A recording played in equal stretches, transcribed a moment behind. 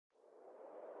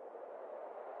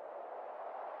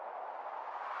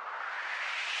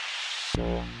You're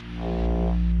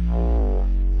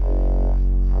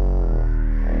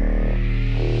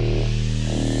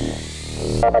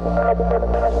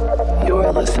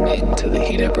listening to the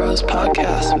Heated Bros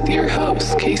podcast with your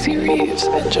hosts, Casey Reeves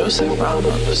and Joseph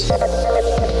Ramos.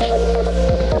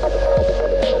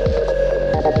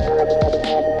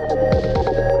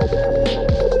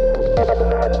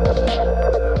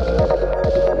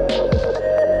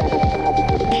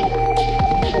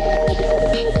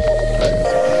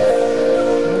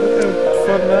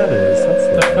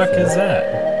 What the fuck is that?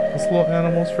 It's little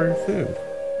animals for your food.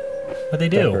 What they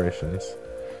do? Decorations.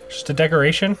 Just a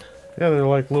decoration? Yeah, they're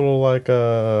like little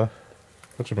whatchamacallit?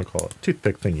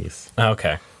 Toothpick thingies. Oh,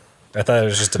 okay. I thought it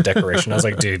was just a decoration. I was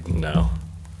like, dude, no.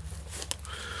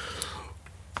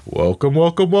 Welcome,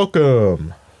 welcome,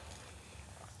 welcome.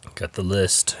 Got the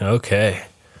list. Okay.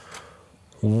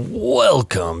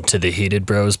 Welcome to the Heated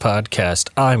Bros podcast.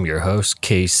 I'm your host,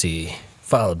 Casey,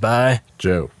 followed by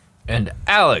Joe. And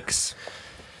Alex.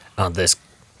 On this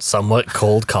somewhat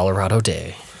cold Colorado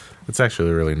day. It's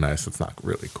actually really nice. It's not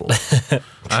really cool.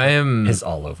 It's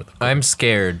all over the place. I'm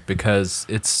scared because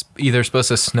it's either supposed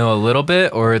to snow a little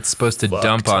bit or it's supposed to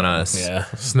dump on us. Yeah.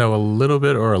 Snow a little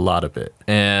bit or a lot of it.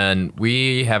 And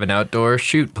we have an outdoor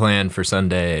shoot planned for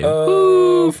Sunday.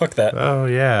 Oh, fuck that. Oh,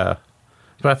 yeah.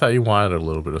 But I thought you wanted a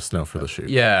little bit of snow for the shoot.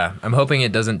 Yeah, I'm hoping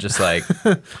it doesn't just like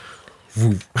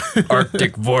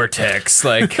Arctic vortex,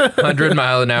 like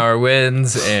 100-mile-an-hour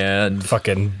winds and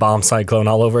Fucking bomb cyclone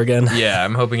all over again. yeah,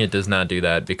 I'm hoping it does not do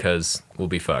that because we'll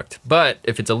be fucked. But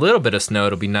if it's a little bit of snow,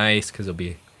 it'll be nice because it'll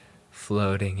be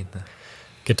floating in the...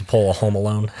 Get to pull a Home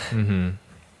Alone. Mm-hmm.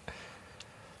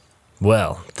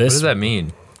 Well, What this... does that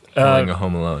mean? Pulling a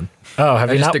Home Alone. Oh, have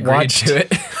I you just not agreed watched... to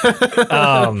it.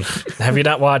 Have you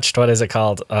not watched, what is it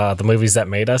called? The Movies That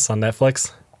Made Us on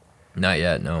Netflix? Not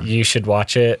yet, no. You should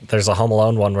watch it. There's a Home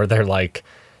Alone one where they're like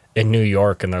in New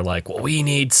York and they're like, well, we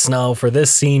need snow for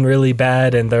this scene really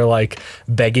bad. And they're like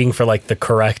begging for like the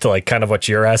correct, like kind of what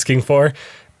you're asking for.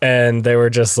 And they were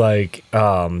just like,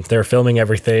 they're filming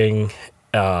everything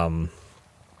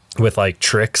with like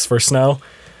tricks for snow,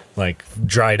 like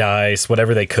dried ice,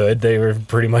 whatever they could. They were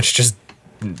pretty much just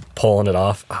pulling it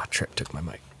off. Ah, Trip took my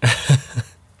mic.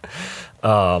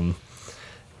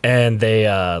 And they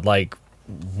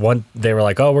they were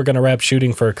like, oh, we're gonna wrap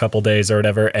shooting for a couple days or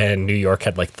whatever, and New York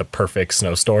had like the perfect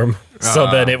snowstorm.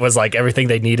 So then it was like everything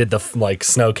they needed, the like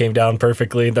snow came down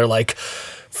perfectly. They're like,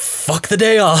 fuck the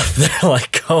day off. They're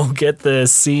like, go get the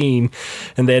scene,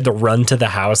 and they had to run to the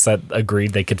house that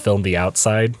agreed they could film the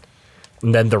outside,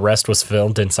 and then the rest was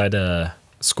filmed inside a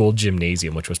school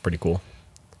gymnasium, which was pretty cool.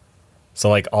 So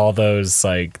like all those,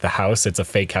 like the house, it's a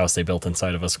fake house they built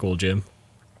inside of a school gym.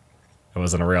 It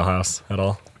wasn't a real house at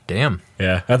all. Damn.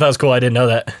 Yeah, I thought it was cool. I didn't know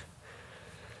that.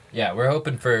 Yeah, we're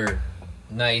hoping for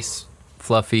nice,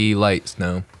 fluffy, light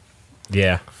snow.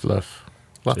 Yeah. Fluff.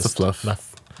 Lots of fluff.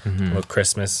 Mm-hmm. Little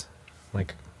Christmas.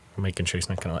 Like, making sure he's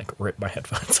not going to, like, rip my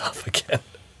headphones off again.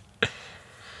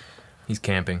 He's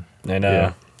camping. And,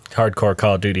 Yeah. hardcore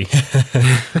Call of Duty.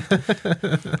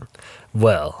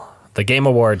 Well, the Game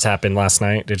Awards happened last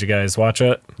night. Did you guys watch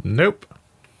it? Nope.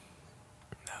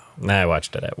 Nah, I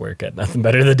watched it at work. I had nothing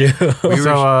better to do.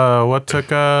 So, what took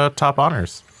top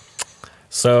honors?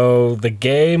 So the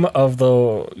game of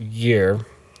the year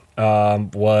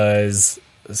was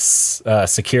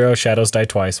Sekiro: Shadows Die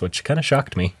Twice, which kind of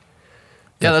shocked me.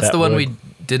 Yeah, that's That the one would- we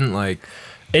didn't like.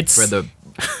 It's For the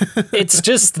it's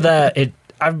just that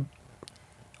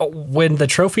when the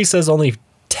trophy says only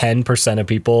 10% of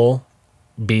people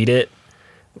beat it,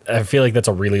 I feel like that's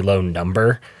a really low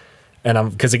number.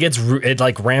 And because it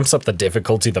like ramps up the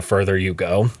difficulty the further you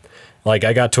go. Like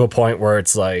I got to a point where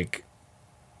it's like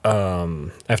I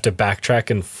have to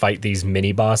backtrack and fight these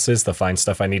mini bosses to find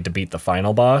stuff I need to beat the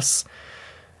final boss.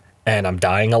 And I'm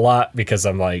dying a lot because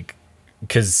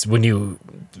when you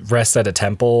rest at a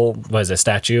temple, a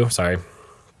statue, sorry.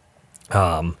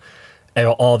 And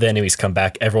all the enemies come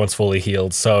back, everyone's fully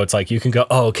healed. So it's like you can go,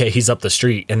 oh, okay, he's up the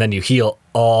street, and then you heal,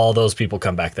 all those people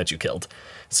come back that you killed.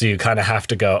 So you kind of have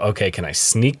to go, okay, can I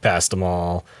sneak past them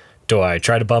all? Do I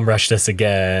try to bum rush this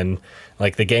again?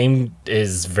 Like the game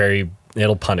is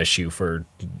it'll punish you for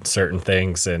certain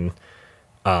things, and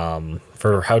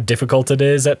for how difficult it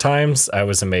is at times, I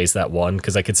was amazed that one,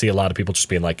 because I could see a lot of people just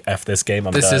being like, F this game,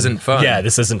 I'm This done. isn't fun. Yeah,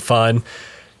 this isn't fun.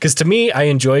 Because to me, I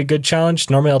enjoy a good challenge.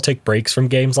 Normally, I'll take breaks from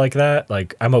games like that.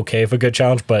 Like, I'm okay with a good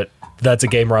challenge, but that's a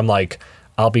game where I'm like,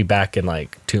 I'll be back in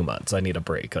like 2 months. I need a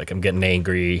break. Like, I'm getting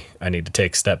angry. I need to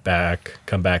take a step back,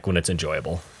 come back when it's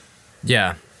enjoyable.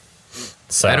 Yeah.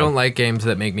 So I don't like games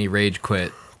that make me rage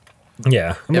quit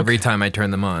Yeah. every time I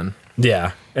turn them on.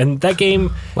 Yeah, and that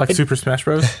game, Like Super Smash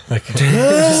Bros. like,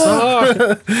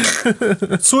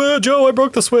 Switch. Oh, I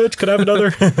broke the Switch. Could I have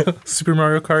another? Super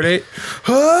Mario Kart 8.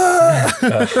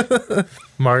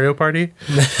 Mario Party.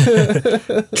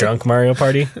 Drunk Mario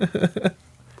Party.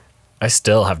 I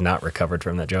still have not recovered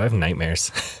from that, Joe. I have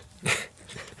nightmares.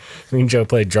 Me and Joe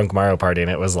played Drunk Mario Party, and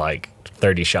it was like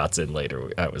 30 shots in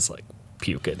later. I was like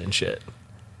puking and shit.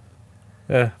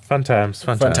 Yeah, fun times.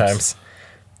 Fun times.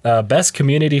 Best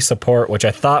community support, which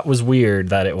I thought was weird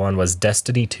that it won, was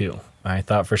Destiny 2. I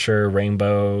thought for sure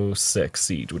Rainbow Six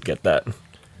Siege would get that.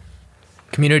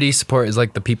 Community support is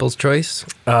like the people's choice.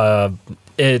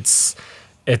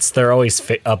 It's they're always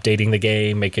updating the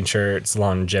game, making sure its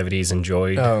longevity is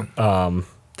enjoyed. Oh.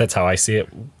 That's how I see it.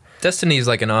 Destiny is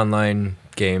like an online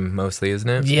game mostly, isn't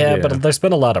it? Yeah, Yeah. but there's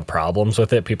been a lot of problems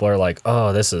with it. People are like,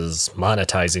 oh, this is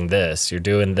monetizing this. You're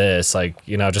doing this. Like,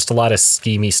 just a lot of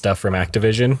schemy stuff from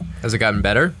Activision. Has it gotten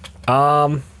better?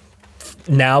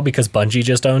 Now, because Bungie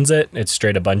just owns it, it's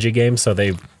straight a Bungie game. So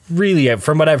they really,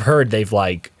 from what I've heard, they've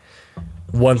like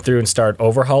won through and started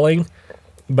overhauling.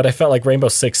 But I felt like Rainbow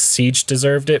Six Siege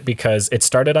deserved it because it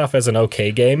started off as an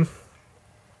okay game.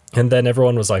 And then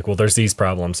everyone was like, well, there's these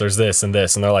problems. There's this and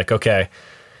this. And they're like, okay,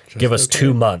 give us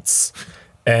 2 months.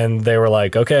 And they were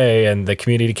like, okay. And the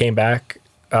community came back,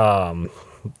 really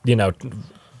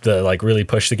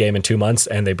pushed the game in 2 months.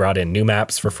 And they brought in new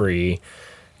maps for free.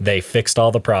 They fixed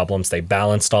all the problems. They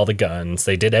balanced all the guns.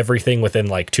 They did everything within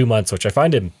like 2 months, which I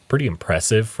find pretty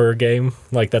impressive for a game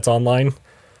like that's online.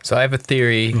 So I have a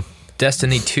theory.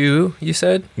 Destiny 2, you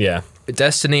said? Yeah.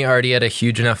 Destiny already had a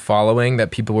huge enough following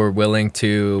that people were willing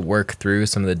to work through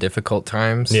some of the difficult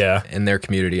times. Yeah. And their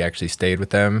community actually stayed with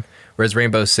them. Whereas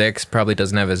Rainbow Six probably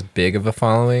doesn't have as big of a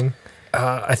following.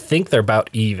 I think they're about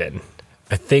even.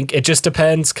 I think it just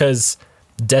depends because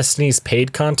Destiny's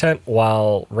paid content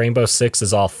while Rainbow Six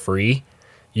is all free.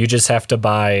 You just have to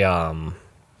buy,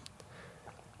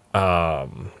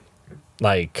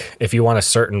 like, if you want a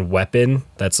certain weapon,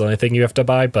 that's the only thing you have to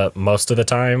buy. But most of the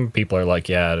time, people are like,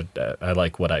 yeah, I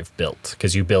like what I've built.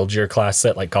 Because you build your class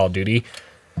set like Call of Duty.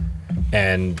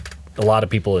 And a lot of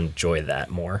people enjoy that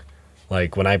more.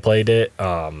 Like, when I played it,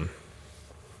 I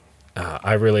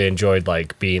really enjoyed,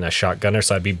 like, being a shotgunner.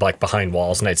 So I'd be, like, behind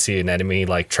walls and I'd see an enemy,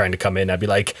 like, trying to come in. I'd be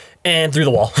like, and through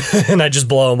the wall. And I'd just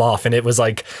blow them off. And it was,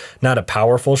 like, not a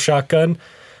powerful shotgun.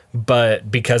 But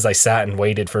because I sat and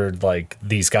waited for like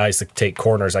these guys to take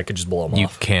corners, I could just blow them You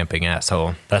off. camping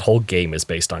asshole. That whole game is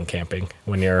based on camping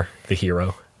when you're the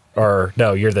hero. Or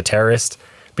no, you're the terrorist.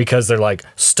 Because they're like,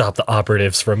 stop the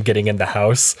operatives from getting in the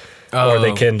house. Or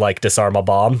they Oh. can like disarm a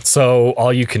bomb. So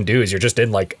all you can do is you're just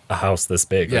in like a house this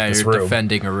big. Yeah, like this you're room.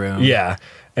 defending a room. Yeah.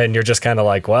 And you're just kind of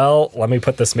like, well, let me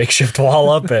put this makeshift wall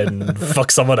up and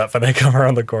fuck someone up and they come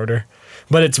around the corner.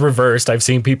 But it's reversed. I've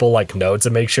seen people like, no, it's a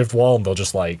makeshift wall, and they'll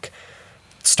just like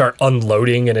start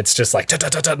unloading, and it's just like,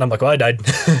 and I'm like, well, I died.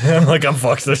 I'm like, I'm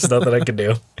fucked. There's nothing I can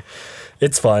do.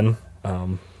 It's fun.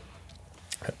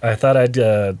 I thought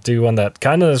I'd do one that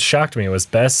kind of shocked me. It was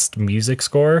best music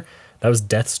score. That was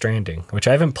Death Stranding, which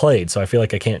I haven't played, so I feel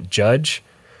like I can't judge.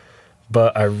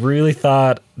 But I really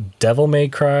thought Devil May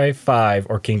Cry 5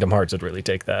 or Kingdom Hearts would really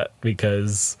take that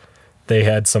because they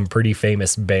had some pretty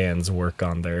famous bands work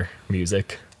on their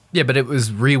music. Yeah, but it was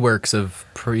reworks of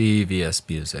previous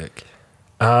music.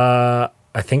 I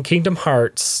think Kingdom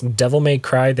Hearts, Devil May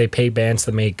Cry, they pay bands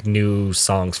to make new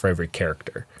songs for every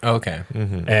character. Okay.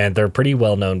 And they're pretty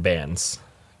well-known bands.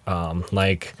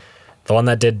 Like, the one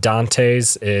that did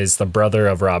Dante's is the brother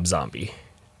of Rob Zombie.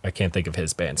 I can't think of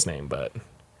his band's name, but...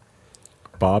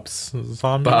 Bob's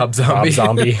Zombie. Bob Zombie. Rob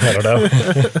Zombie, I don't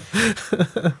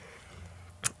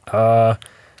know.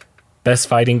 Best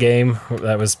fighting game,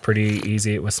 that was pretty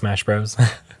easy. It was Smash Bros.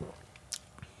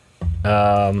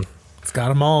 It's got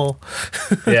them all.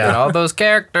 Got Yeah. all those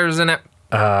characters in it.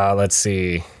 Let's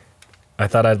see. I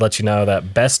thought I'd let you know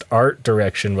that best art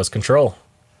direction was Control.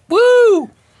 Woo!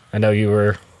 I know you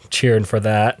were cheering for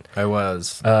that. I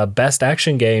was. Best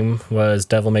action game was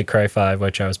Devil May Cry 5,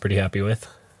 which I was pretty happy with.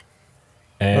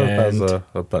 That was And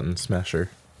a button smasher.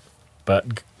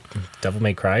 but Devil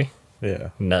May Cry? Yeah.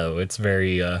 No, it's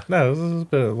very No, this is a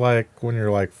bit like when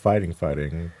you're like fighting.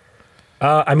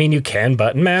 I mean you can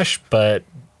button mash, but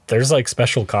there's like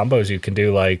special combos you can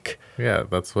do like Yeah,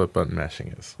 that's what button mashing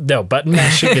is. no, button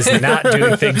mashing is not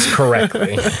doing things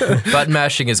correctly. Button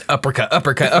mashing is uppercut,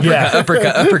 uppercut, uppercut, Yeah.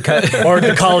 uppercut, uppercut. Or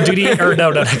the Call of Duty, or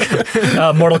no,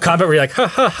 Mortal Kombat, where you're like, ha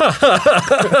ha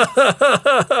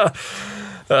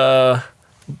ha.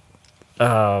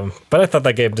 But I thought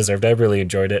that game deserved it. I really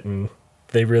enjoyed it, and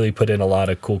they really put in a lot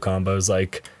of cool combos.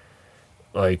 Like,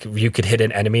 Like you could hit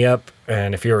an enemy up,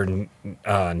 and if you're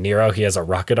Nero, he has a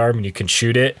rocket arm, and you can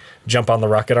shoot it, jump on the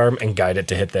rocket arm, and guide it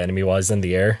to hit the enemy while he's in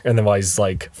the air. And then while he's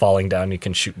like falling down, you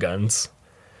can shoot guns.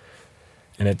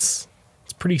 And it's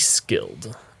pretty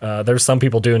skilled. There's some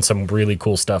people doing some really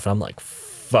cool stuff, and I'm like,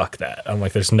 fuck that. I'm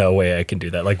like, there's no way I can do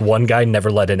that. Like one guy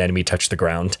never let an enemy touch the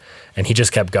ground, and he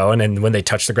just kept going, and when they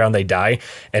touch the ground they die,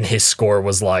 and his score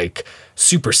was like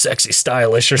super sexy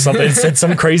stylish or something. It said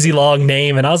some crazy long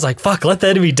name, and I was like, fuck, let the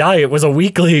enemy die. It was a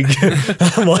weak league.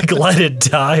 I'm like, let it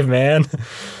die, man.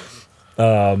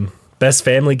 Best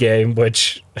family game,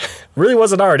 which really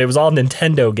wasn't hard. It was all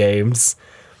Nintendo games,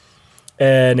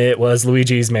 and it was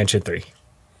Luigi's Mansion 3,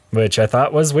 which I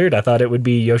thought was weird. I thought it would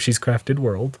be Yoshi's Crafted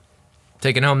World.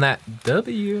 Taking home that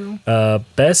W.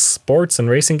 Best sports and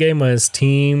racing game was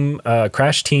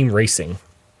Crash Team Racing.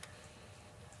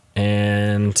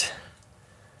 And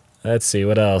let's see,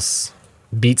 what else?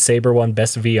 Beat Saber won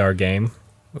Best VR game.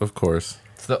 Of course.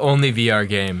 It's the only VR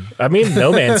game. I mean,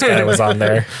 No Man's Sky was on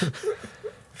there.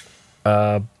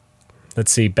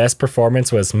 Let's see, Best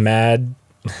Performance was Mads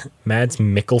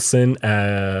Mikkelsen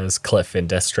as Cliff in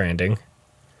Death Stranding.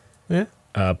 Yeah.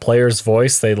 Player's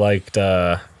voice, they liked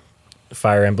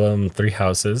Fire Emblem Three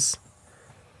Houses.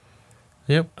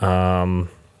 Yep.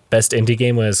 Best indie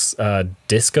game was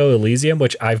Disco Elysium,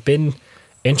 which I've been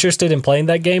interested in playing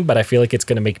that game, but I feel like it's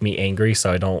going to make me angry,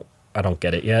 so I don't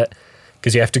get it yet,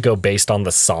 because you have to go based on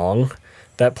the song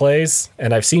that plays,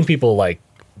 and I've seen people like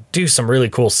do some really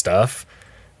cool stuff,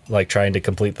 like trying to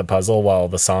complete the puzzle while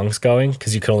the song's going,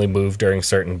 because you can only move during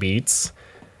certain beats,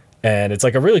 and it's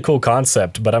like a really cool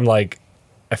concept, but I'm like,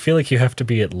 I feel like you have to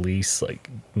be at least like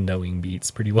knowing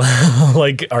beats pretty well,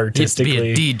 like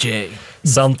artistically. Be a DJ.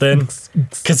 Something.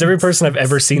 Because every person I've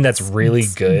ever seen that's really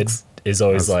good is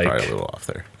always That's like, probably a little off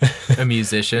there. A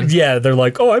musician. yeah, they're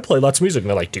like, oh, I play lots of music. And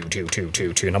they're like, do,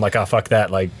 and I'm like, oh, fuck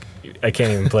that. Like, I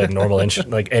can't even play a normal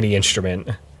like any instrument.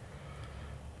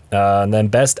 And then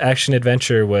best action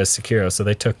adventure was Sekiro, so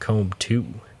they took home 2.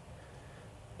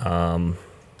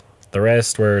 The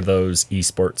rest were those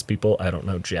esports people I don't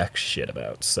know jack shit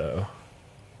about, so.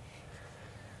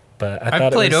 But I thought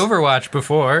I've played Overwatch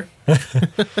before.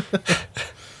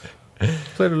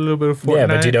 Played a little bit of Fortnite. Yeah,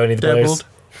 but do you know any of the players?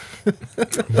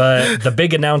 But the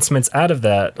big announcements out of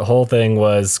that whole thing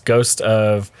was Ghost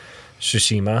of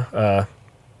Tsushima,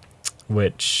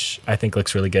 which I think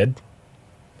looks really good.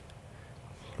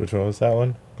 Which one was that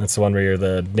one? That's the one where you're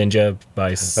the ninja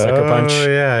by Sucker Punch. Oh,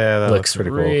 yeah, that looks pretty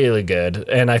cool. really good.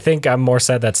 And I think I'm more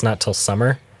sad that's not till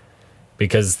summer,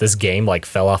 because this game like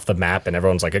fell off the map and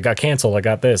everyone's like, it got canceled, I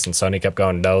got this, and Sony kept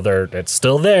going, no, it's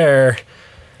still there.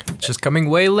 It's just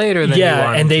coming way later than you Yeah,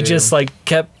 wanted and they to. just like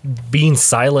kept being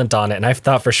silent on it, and I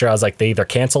thought for sure, I was like, they either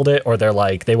canceled it or they're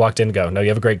like, they walked in and go, no, you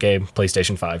have a great game,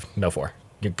 PlayStation 5, no 4,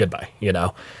 you're goodbye, you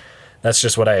know. That's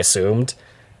just what I assumed.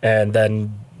 And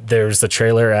then there's the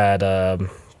trailer at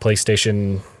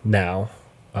PlayStation Now,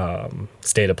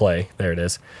 State of Play, there it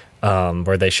is,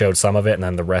 where they showed some of it, and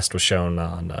then the rest was shown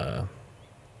on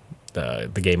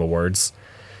the Game Awards.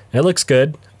 And it looks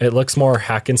good. It looks more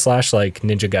hack and slash like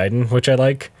Ninja Gaiden, which I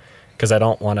like, because I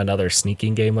don't want another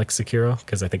sneaking game like Sekiro,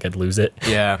 because I think I'd lose it.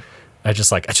 Yeah. I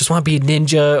just want to be a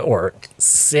ninja or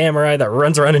samurai that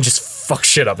runs around and just fuck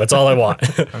shit up. That's all I want.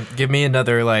 Give me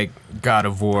another like God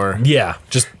of War. Yeah,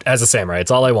 just as a samurai. It's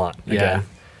all I want. Yeah.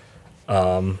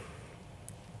 Again.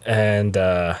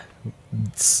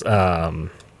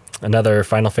 Another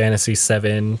Final Fantasy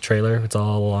VII trailer. It's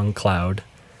all on Cloud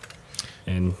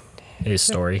and his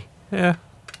story. Yeah,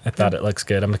 I thought it looks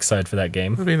good. I'm excited for that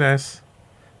game. it'd be nice.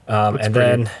 And pretty.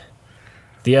 then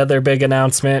the other big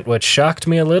announcement, which shocked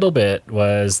me a little bit,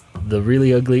 was the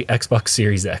really ugly Xbox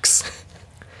Series X.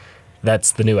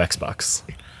 That's the new Xbox.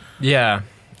 Yeah.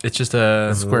 It's just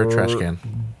a Square trash can.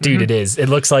 Dude, it is. It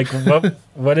looks like,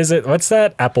 what is it? What's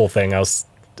that Apple thing I was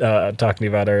talking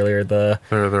about earlier?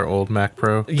 Their old Mac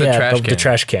Pro. trash the can.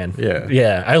 trash can. Yeah.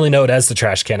 Yeah. I only know it as the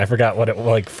trash can. I forgot what it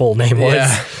like full name was.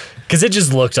 Yeah. Because it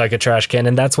just looked like a trash can,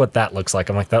 and that's what that looks like.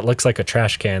 I'm like, that looks like a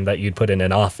trash can that you'd put in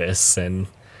an office, and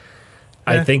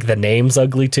I think the name's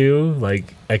ugly too,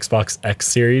 like Xbox X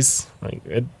Series. Like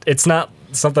it's not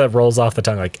something that rolls off the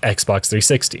tongue like Xbox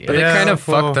 360. But they Yeah, kind of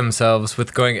well- fucked themselves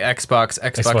with going Xbox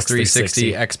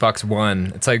 360, 360. Xbox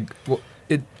One. It's like, well,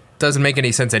 it doesn't make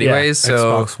any sense anyways.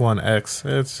 So Xbox One X.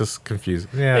 It's just confusing.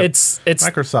 Yeah, It's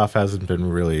Microsoft hasn't been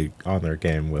really on their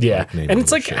game with yeah, like, naming and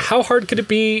it's the like, shit. how hard could it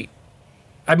be?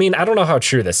 I mean, I don't know how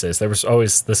true this is.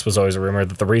 This was always a rumor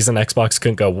that the reason Xbox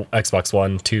couldn't go Xbox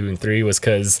 1, 2, and 3 was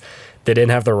because they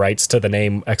didn't have the rights to the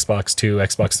name Xbox 2,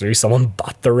 Xbox 3. Someone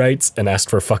bought the rights and asked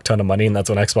for a fuck ton of money, and that's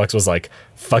when Xbox was like,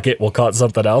 fuck it, we'll call it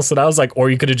something else. And I was like, or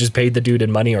you could have just paid the dude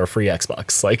in money or a free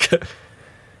Xbox. Like,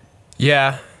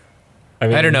 Yeah. I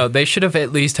mean, I don't know. They should have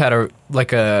at least had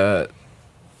a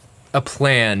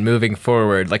plan moving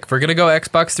forward. Like, if we're gonna go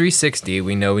Xbox 360,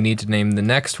 we know we need to name the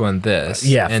next one this.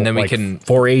 Yeah, and then we like can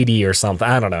 480 or something.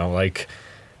 I don't know, like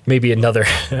maybe another.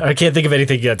 I can't think of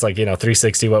anything that's like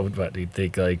 360. What do you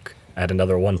think? Like add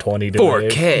another 120 to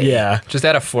 4K. Yeah, just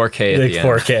add a 4K at like the end.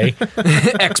 4K.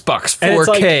 Xbox And it's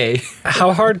 4K.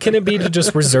 How hard can it be to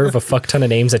just reserve a fuck ton of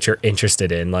names that you're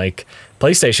interested in? Like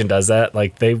PlayStation does that.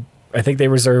 Like I think they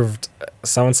reserved.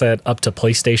 Someone said up to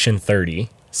PlayStation 30.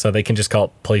 So they can just call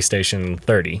it PlayStation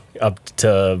 30 up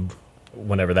to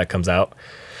whenever that comes out.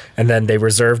 And then they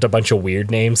reserved a bunch of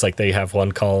weird names. Like they have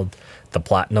one called the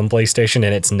Platinum PlayStation,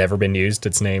 and it's never been used.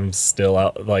 Its name's still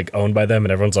out, like owned by them.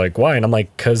 And everyone's like, why? And I'm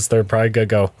like, because they're probably going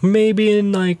to go, maybe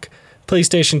in like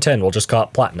PlayStation 10, we'll just call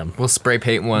it Platinum. We'll spray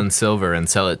paint one silver and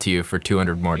sell it to you for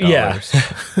 $200 more. Yeah.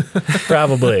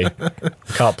 Probably.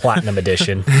 Call it Platinum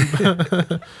Edition.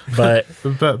 But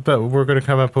we're gonna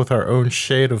come up with our own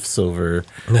shade of silver.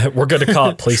 we're going to call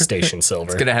it PlayStation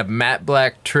Silver. It's gonna have matte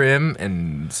black trim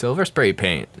and silver spray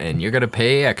paint, and you're gonna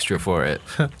pay extra for it.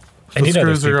 And The you know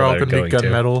there's screws are people all that are gonna be going to.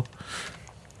 gunmetal.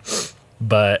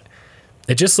 But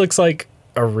it just looks like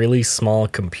a really small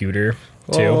computer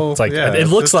too. Well, It's like yeah, it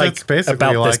looks like it's basically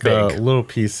about like this big. a little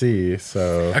PC.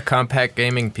 So A compact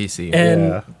gaming PC. And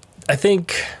yeah. I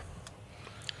think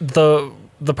the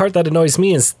part that annoys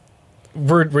me is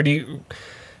where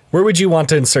would you want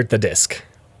to insert the disc?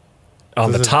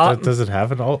 On the top? Does it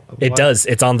have it all? It does.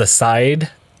 It's on the side,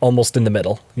 almost in the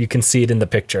middle. You can see it in the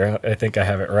picture. I think I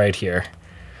have it right here.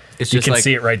 It's You just can like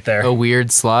see it right there. a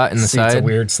weird slot in the See, side. it's a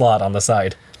weird slot on the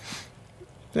side.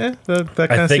 Yeah, that I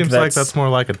kind of think seems like that's- that's more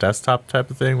like a desktop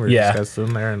type of thing where you Yeah. just got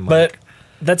in there and But like.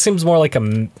 that seems more like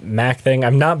a Mac thing.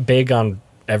 I'm not big on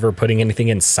ever putting anything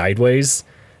in sideways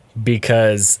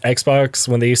because Xbox,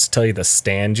 when they used to tell you to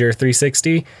stand your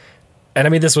 360, and I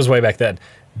mean, this was way back then,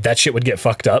 that shit would get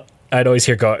fucked up. I'd always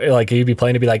hear like, you'd be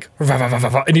playing, it'd be like, "Rah, rah, rah, rah,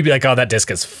 rah," and you'd be like, oh, that disc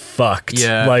is fucked.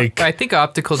 Yeah. Like, I think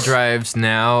optical drives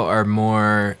now are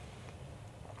more.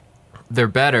 They're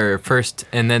better first,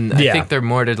 and then I Yeah. think they're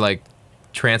more to like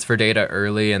transfer data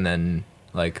early, and then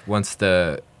like once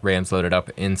the RAM's loaded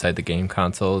up inside the game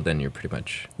console, then you're pretty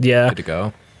much yeah. good to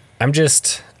go.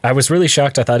 I was really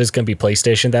shocked. I thought it was going to be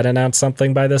PlayStation that announced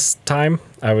something by this time.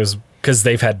 Because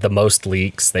they've had the most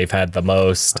leaks. They've had the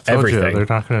most Told you, everything.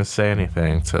 they're not going to say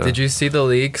anything. Did you see the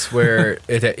leaks where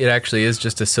it actually is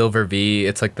just a silver V?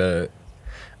 It's like the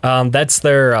That's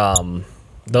their,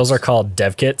 those are called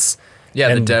dev kits. the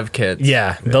And- dev kits.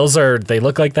 Yeah, they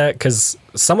look like that because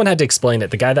someone had to explain it.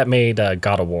 The guy that made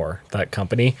God of War, that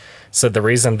company, said the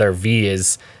reason their V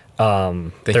is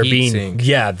they're heat being sink.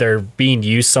 they're being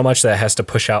used so much that it has to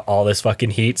push out all this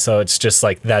fucking heat. So it's just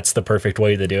like that's the perfect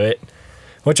way to do it,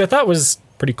 which I thought was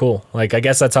pretty cool. Like I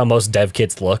guess that's how most dev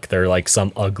kits look. They're like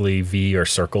some ugly V or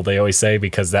circle they always say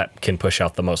because that can push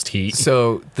out the most heat.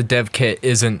 So the dev kit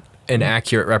isn't an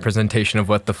accurate representation of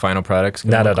what the final product's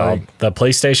gonna Not look at all. like. The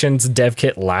PlayStation's dev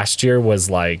kit last year was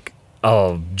like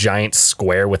a giant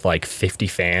square with like 50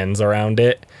 fans around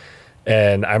it.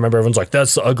 And I remember everyone's like,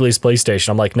 that's the ugliest PlayStation.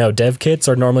 I'm like, no, dev kits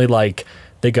are normally like,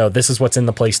 they go, this is what's in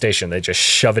the PlayStation. They just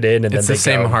shove it in and It's then the they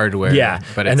same go, hardware, Yeah.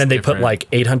 but and it's then they put different. like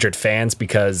 800 fans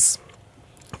because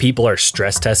people are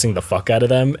stress testing the fuck out of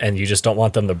them and you just don't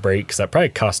want them to break because that probably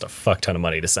cost a fuck ton of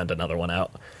money to send another one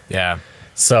out. Yeah.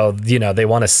 So, they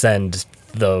want to send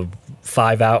the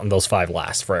 5 out and those 5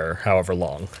 last for however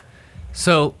long.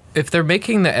 So if they're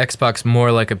making the Xbox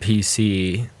more like a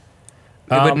PC,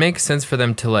 it would make sense for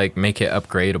them to like make it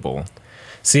upgradable.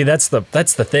 See, that's the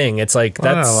thing. It's like I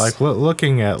don't that's know, like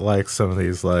looking at like some of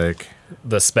these like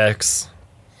the specs.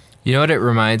 You know what it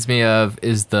reminds me of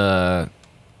is it the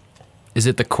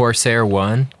Corsair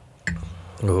One?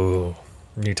 Ooh,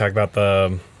 you talk about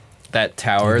the That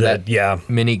tower, that yeah,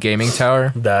 mini gaming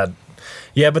tower? but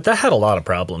that had a lot of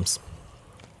problems.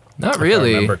 Not If I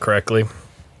really. remember correctly.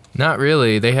 Not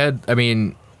really. They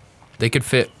could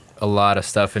fit a lot of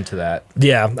stuff into that.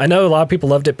 Yeah, I know a lot of people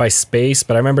loved it by space,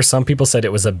 but I remember some people said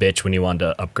it was a bitch when you wanted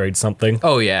to upgrade something.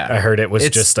 Oh yeah. I heard it was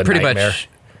It's just a pretty nightmare.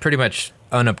 pretty much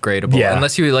unupgradable. Yeah.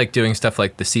 Unless you like doing stuff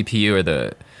like the CPU or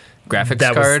the graphics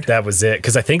that card. was it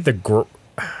because I think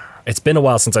It's been a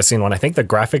while since I've seen one. I think the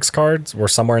graphics cards were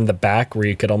somewhere in the back where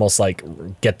you could almost like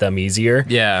get them easier.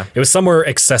 Yeah. It was somewhere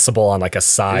accessible on like a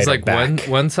side It was or like back.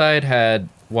 one side had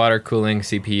water cooling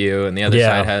CPU and the other Yeah.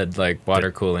 side had like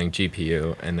water cooling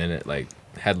GPU, and then it like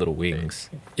had little wings.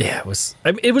 Yeah, it was.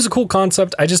 I mean, it was a cool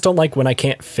concept. I just don't like when I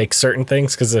can't fix certain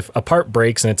things, because if a part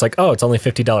breaks and it's like, oh, it's only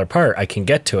 $50 part, I can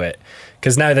get to it.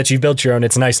 Because now that you've built your own,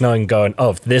 it's nice knowing going, oh,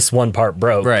 if this one part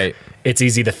broke, Right. it's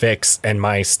easy to fix, and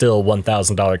my still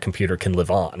 $1,000 computer can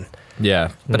live on.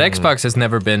 Yeah, but Xbox has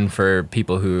never been for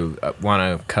people who want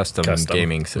a custom Custom,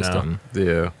 gaming no. system.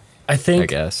 Yeah. I think I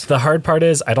guess. the hard part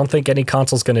is I don't think any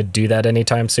console's going to do that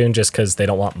anytime soon, just because they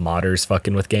don't want modders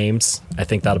fucking with games. I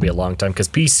think that'll be a long time, because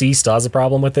PC still has a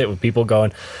problem with it, with people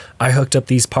going, I hooked up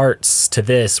these parts to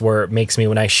this where it makes me,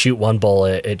 when I shoot one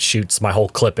bullet, it shoots my whole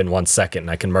clip in 1 second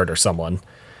and I can murder someone.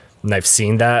 And I've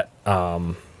seen that.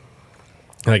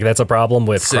 Like, that's a problem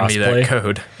with Send me crossplay. that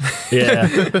code. Yeah,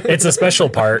 it's a special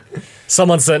part.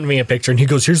 Someone sent me a picture and he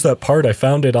goes, here's that part. I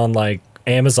found it on like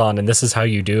Amazon and this is how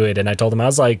you do it. And I told him, I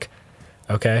was like,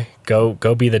 okay, go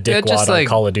be the dickwad just on like-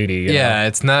 Call of Duty. you Yeah, know?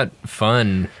 it's not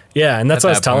fun. Yeah. And that's at what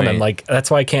I was that telling him. point. Like,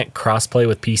 that's why I can't crossplay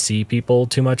with PC people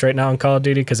too much right now in Call of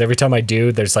Duty. Cause every time I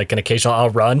do, there's like an occasional I'll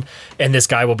run and this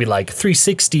guy will be like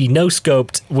 360 no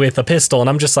scoped with a pistol. And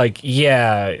I'm just like,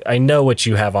 yeah, I know what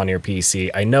you have on your PC.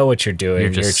 I know what you're doing.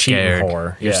 You're just cheating scared.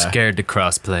 whore. You're Yeah. scared to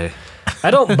crossplay.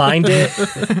 I don't mind it.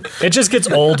 It just gets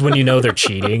old when you know they're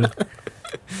cheating.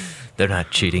 They're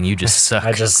not cheating. You just suck.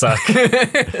 I just suck.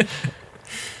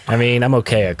 I mean, I'm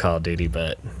okay at Call of Duty,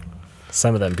 but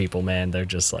some of them people, man, they're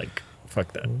just like,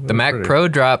 fuck that. The Mac pretty- Pro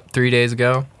dropped 3 days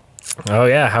ago. Oh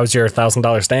yeah, how's your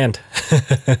 $1,000 stand?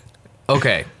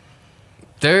 Okay.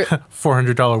 There,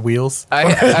 $400 wheels.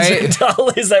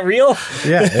 Is that real?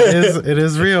 Yeah, it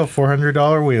is real.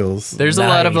 $400 wheels. there's a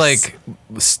lot of Nice. like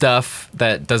stuff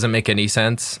that doesn't make any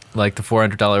sense, like the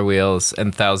 $400 wheels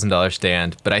and $1,000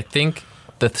 stand. But I think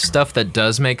the stuff that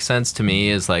does make sense to me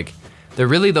is like they're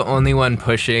really the only one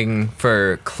pushing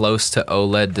for close to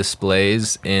OLED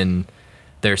displays in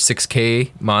their 6K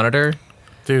monitor.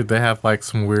 Dude, they have like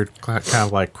some weird kind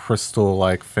of like crystal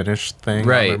like finish thing on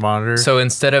their monitor. So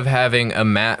instead of having a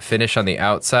matte finish on the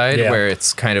outside Yeah. where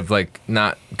it's kind of like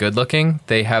not good looking,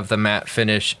 they have the matte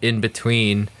finish in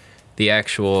between the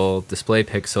actual display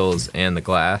pixels and the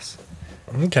glass.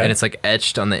 Okay. And it's like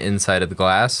etched on the inside of the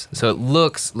glass. So it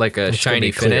looks like a It's gonna shiny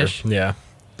be clear. finish, Yeah.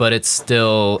 but it's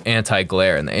still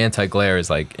anti-glare, and the anti-glare is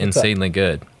like insanely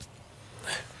good.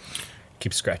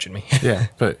 Keep scratching me. yeah,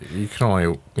 but you can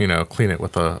only clean it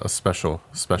with a special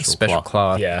Special cloth.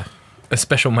 cloth. Yeah. A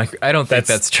special micro. I don't think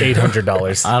that's true.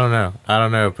 $800. I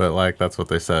don't know, but like that's what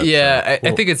they said. Yeah, so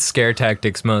I think it's scare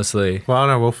tactics mostly. Well, I don't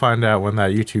know. We'll find out when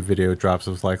that YouTube video drops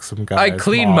of like some guy. I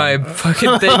cleaned my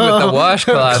fucking thing with the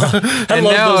washcloth, I and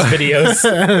love now those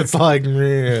videos. It's like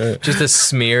meh. just a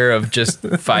smear of just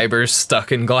fibers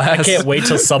stuck in glass. I can't wait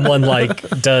till someone like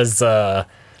does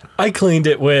I cleaned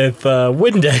it with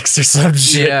Windex or some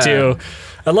shit Yeah. too.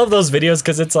 I love those videos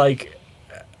because it's like,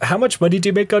 how much money do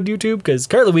you make on YouTube? Because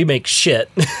currently we make shit.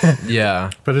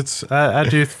 Yeah, But it's I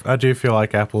do feel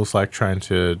like Apple's like trying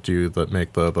to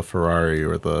make the Ferrari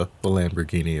or the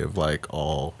Lamborghini of like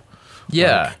all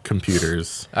yeah. like,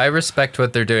 computers. I respect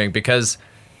what they're doing because,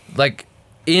 like,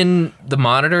 in the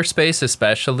monitor space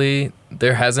especially,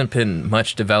 there hasn't been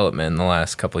much development in the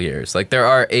last couple years. Like, there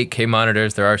are 8K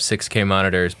monitors, there are 6K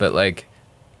monitors, but like,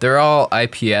 they're all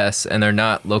IPS and they're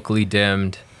not locally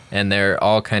dimmed, and they're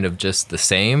all kind of just the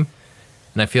same.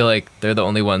 And I feel like they're the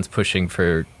only ones pushing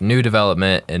for new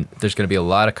development, and there's going to be a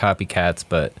lot of copycats,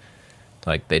 but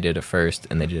like, they did it first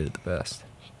and they did it the best.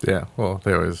 Yeah, well,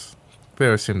 they always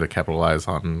seem to capitalize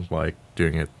on like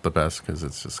doing it the best because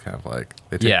it's just kind of like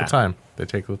they take Yeah. the time. They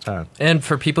take the time. And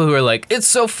for people who are like, it's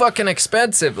so fucking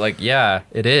expensive, like, yeah,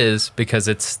 it is, because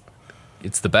it's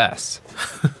the best.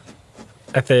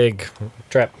 I think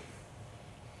trap.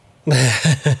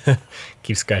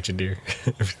 Keep scratching, dear.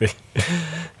 Everything.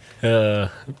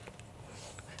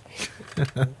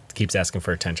 Keeps asking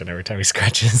for attention every time he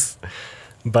scratches.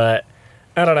 But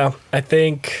I don't know. I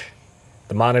think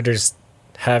the monitors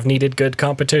have needed good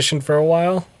competition for a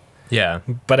while. Yeah.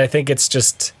 But I think it's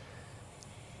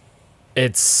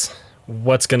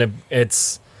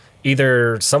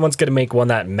either someone's gonna make one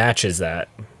that matches that,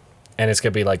 and it's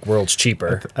gonna be like worlds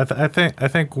cheaper. I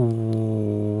think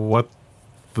what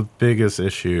the biggest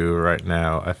issue right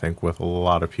now, I think with a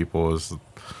lot of people is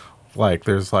like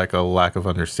there's like a lack of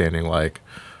understanding. Like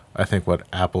I think what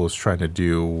Apple is trying to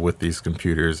do with these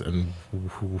computers and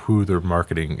who they're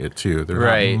marketing it to. They're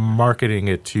Right. not marketing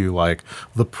it to like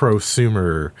the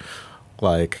prosumer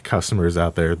like customers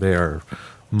out there. They are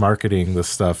marketing the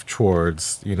stuff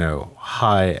towards,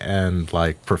 high end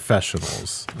like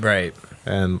professionals. Right.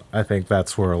 And I think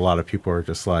that's where a lot of people are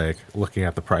just like looking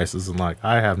at the prices and like,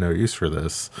 I have no use for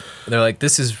this. They're like,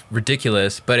 this is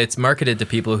ridiculous, but it's marketed to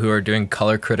people who are doing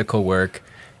color critical work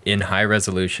in high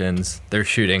resolutions. They're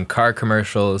shooting car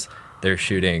commercials. They're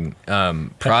shooting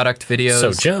product videos.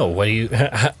 So Joe, what do you?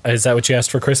 Is that what you asked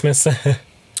for Christmas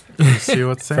See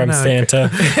what's from Santa?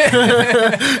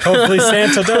 Hopefully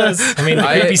Santa does. I mean, the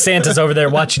creepy Santa's over there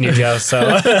watching you, Joe.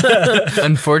 So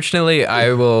unfortunately,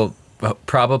 I will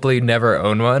probably never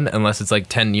own one unless it's like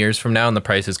 10 years from now and the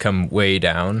prices come way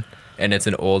down and it's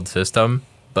an old system.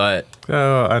 But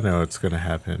I know it's gonna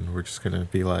happen. We're just gonna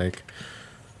be like,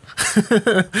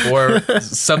 or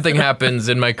something happens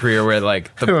in my career where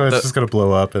like it's just gonna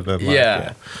blow up and then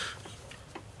yeah.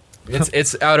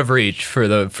 It's out of reach for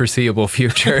the foreseeable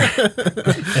future.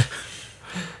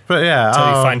 But yeah, until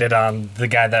you find it on the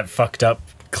guy that fucked up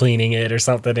cleaning it or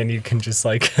something, and you can just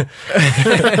like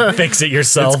fix it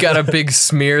yourself. It's got a big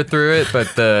smear through it, but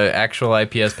the actual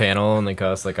IPS panel only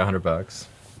costs like $100.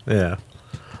 Yeah.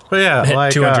 But yeah,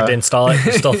 like 200 to install it,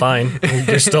 you're still fine.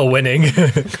 You're still winning.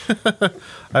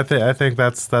 I think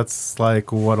that's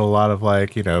like what a lot of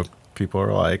like, people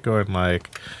are like going like,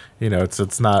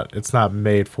 it's not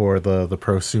made for the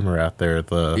prosumer out there.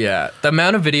 The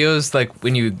amount of videos, like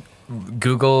when you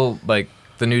Google like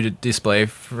the new display,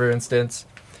 for instance,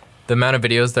 the amount of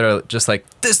videos that are just like,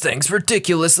 this thing's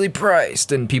ridiculously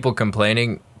priced, and people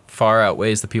complaining far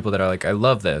outweighs the people that are like, I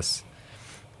love this,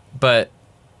 but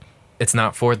it's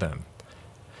not for them.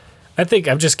 I think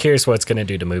I'm just curious what it's going to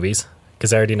do to movies,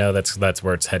 because I already know that's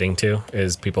where it's heading to,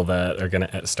 is people that are going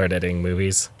to start editing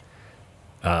movies.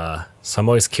 So I'm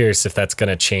always curious if that's going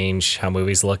to change how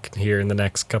movies look here in the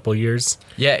next couple years.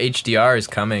 Yeah, HDR is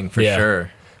coming for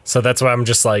sure. So that's why I'm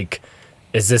just like,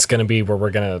 is this going to be where we're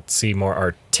going to see more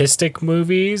artistic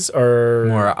movies or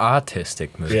more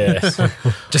autistic movies? Yeah.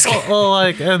 Just well,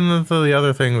 like, and the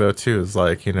other thing though too is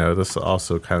like, this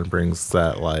also kind of brings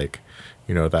that like,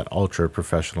 that ultra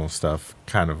professional stuff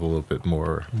kind of a little bit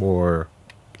more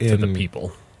to the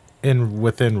people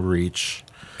within reach.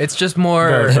 It's just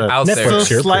more out there.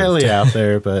 Still slightly out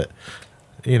there, but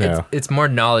it's more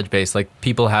knowledge based. Like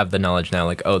people have the knowledge now.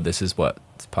 Like, oh, this is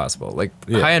what's possible. Like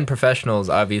high end professionals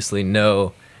obviously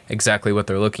know exactly what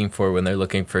they're looking for when they're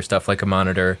looking for stuff like a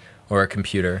monitor or a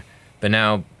computer. But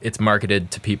now it's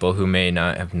marketed to people who may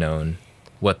not have known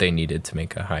what they needed to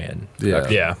make a high end.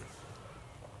 Yeah.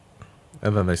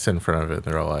 And then they sit in front of it and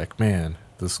they're all like, man,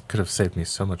 this could have saved me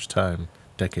so much time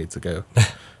decades ago.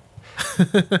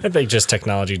 I think just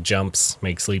technology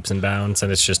makes leaps and bounds,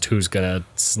 and it's just who's going to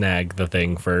snag the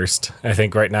thing first. I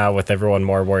think right now with everyone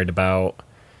more worried about,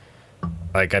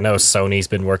 like, I know Sony's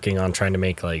been working on trying to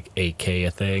make like 8K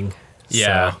a thing.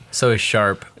 Yeah. So is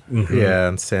Sharp. Mm-hmm. Yeah,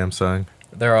 and Samsung.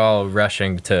 They're all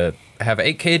rushing to have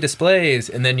 8K displays,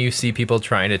 and then you see people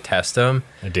trying to test them.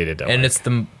 And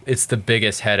it's the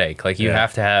biggest headache. Like you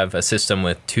have to have a system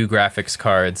with 2 graphics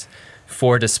cards,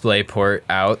 4 display port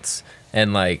outs,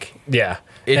 and like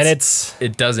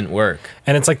it doesn't work.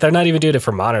 And it's like they're not even doing it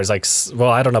for monitors. Like,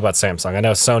 well, I don't know about Samsung. I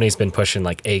know Sony's been pushing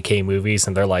like 8K movies,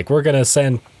 and they're like, we're gonna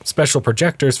send special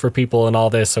projectors for people and all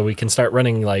this, so we can start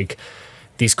running like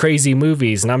these crazy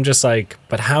movies. And I'm just like,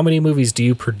 but how many movies do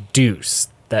you produce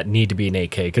that need to be in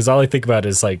 8K? Because all I think about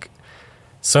is like,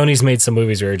 Sony's made some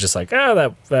movies where you're just like,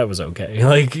 oh, that was okay.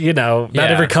 Like, not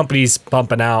every company's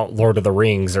pumping out Lord of the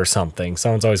Rings or something.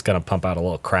 Someone's always going to pump out a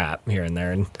little crap here and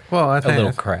there. And well, I think a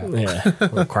little crap. Yeah, a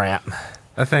little crap.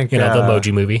 I think the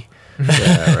Emoji Movie.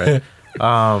 Yeah, right.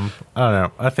 I don't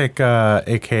know. I think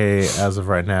 8K as of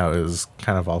right now is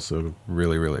kind of also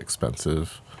really, really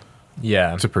expensive.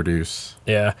 Yeah. To produce.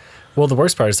 Yeah. Well, the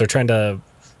worst part is they're trying to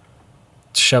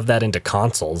shove that into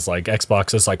consoles. Like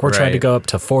Xbox is like, we're trying to go up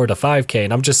to 4 to 5K,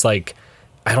 and I'm just like,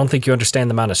 I don't think you understand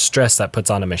the amount of stress that puts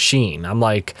on a machine. I'm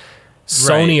like,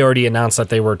 Sony already announced that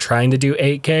they were trying to do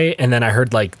 8K, and then I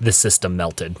heard like the system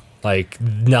melted. Like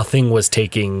nothing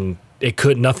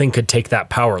could take that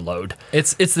power load.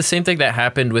 It's the same thing that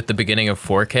happened with the beginning of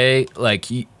 4K. Like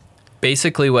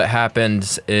basically what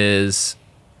happens is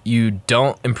you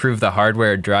don't improve the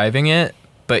hardware driving it,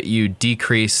 but you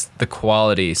decrease the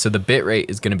quality. So the bit rate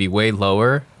is going to be way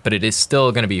lower, but it is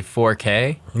still going to be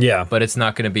 4K. Yeah. But it's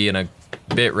not going to be in a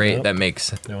bit rate that makes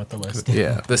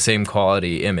the same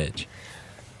quality image.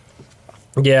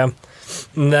 Yeah.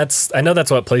 And I know that's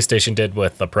what PlayStation did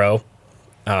with the Pro,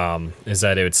 is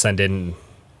that it would send in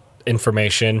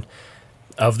information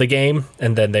of the game,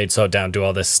 and then they'd slow down, do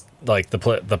all this, like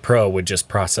the Pro would just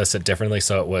process it differently,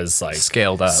 so it was like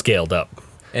scaled up.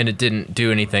 and it didn't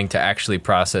do anything to actually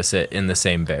process it in the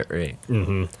same bit rate.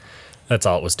 That's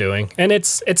all it was doing, and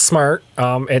it's smart.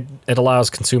 It allows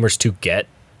consumers to get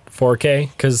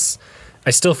 4K, because I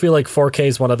still feel like 4K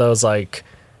is one of those, like,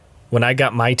 when I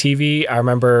got my TV, I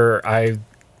remember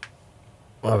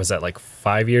what was that, like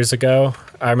 5 years ago?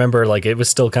 I remember, like, it was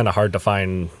still kind of hard to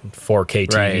find 4K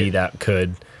TV Right. that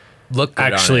could Look good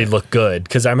actually on it. look good,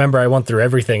 because I remember I went through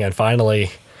everything, and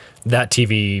finally that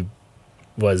TV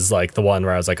was like the one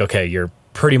where I was like, okay, you're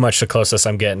pretty much the closest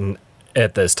I'm getting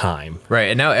at this time. Right,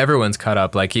 and now everyone's caught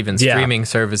up, like even Yeah. streaming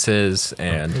services,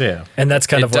 and Yeah. And that's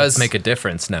kind it of does what's- make a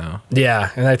difference now. Yeah,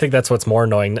 and I think that's what's more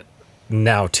annoying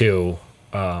now too,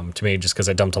 to me, just because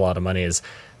I dumped a lot of money, is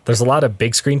there's a lot of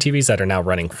big screen TVs that are now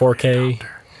running 4K,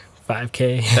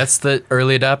 5K, That's the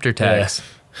early adopter tax.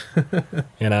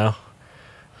 you know?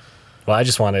 Well, I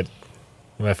just wanted,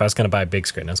 if I was going to buy a big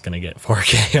screen, I was going to get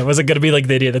 4K. I wasn't going to be like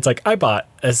the idiot that's like, I bought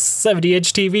a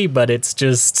 70-inch TV, but it's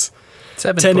just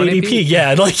 1080p.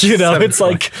 Yeah, like, you know, it's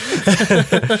like,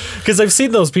 because I've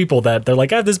seen those people that they're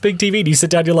like, I have this big TV, and you sit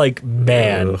down, you're like,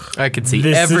 man, I could see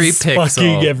this every is pixel.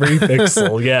 fucking every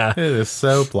pixel. Yeah. It is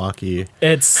so blocky.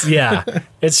 It's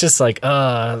it's just like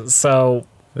so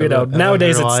you know, And then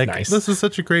nowadays they're it's like, nice. This is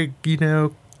such a great,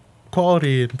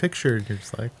 quality and picture. And you're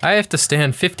just like, I have to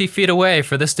stand 50 feet away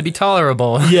for this to be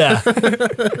tolerable. Yeah.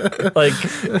 Like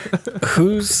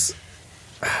whose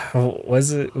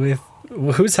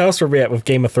house were we at with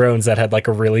Game of Thrones that had like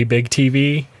a really big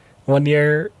TV one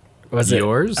year? Was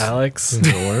Yours? it Alex?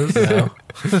 Yours? No.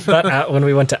 When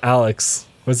we went to Alex,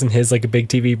 wasn't his like a big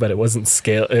TV, but it wasn't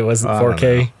It wasn't I don't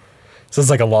 4K. know. So it's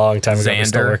like a long time ago. We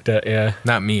still Xander? worked at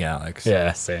Not me, Alex.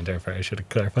 Yeah, Sander, probably should have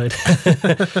clarified.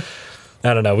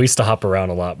 I don't know. We used to hop around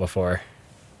a lot before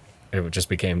it just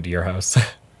became to your house.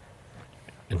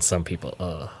 And some people,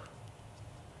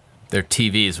 Their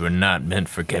TVs were not meant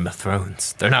for Game of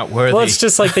Thrones. They're not worthy. Well, it's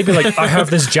just like, they'd be like, I have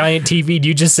this giant TV. And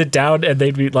you just sit down, and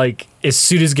they'd be like, as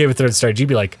soon as Game of Thrones started, you'd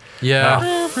be like,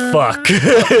 yeah. fuck.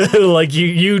 Like,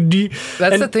 you That's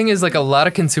and- the thing is, like, a lot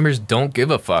of consumers don't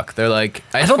give a fuck. They're like,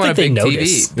 I just don't want a think big they TV.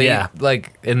 notice. They, Yeah.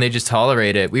 Like, and they just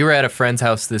tolerate it. We were at a friend's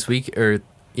house this week,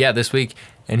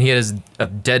 and he has a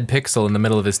dead pixel in the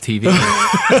middle of his TV.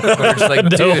 We're just like,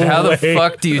 dude, how the way.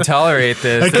 fuck do you tolerate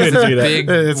this? I couldn't There's a do that. big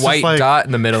It's just white like- dot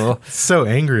in the middle. it's so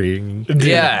angry. And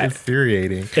Yeah.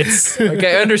 infuriating. it's, Like,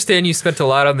 I understand you spent a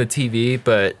lot on the TV,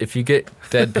 but if you get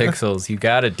dead pixels, you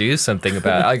got to do something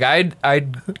about it. Like,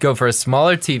 I'd go for a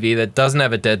smaller TV that doesn't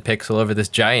have a dead pixel over this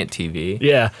giant TV.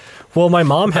 yeah. Well, my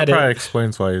mom That had probably it.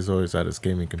 explains why he's always at his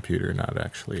gaming computer, not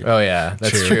actually. Oh yeah,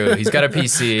 that's true. He's got a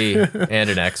PC and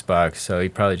an Xbox, so he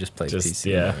probably just plays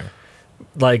PC. Yeah. more.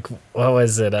 Like, what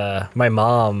was it? My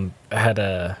mom had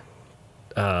a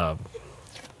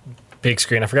big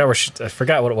screen. I forgot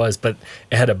what it was, but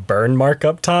it had a burn mark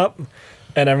up top.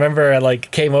 And I remember I like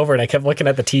came over and I kept looking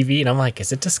at the TV and I'm like,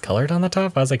 is it discolored on the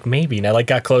top? I was like, maybe. And I like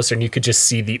got closer and you could just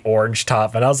see the orange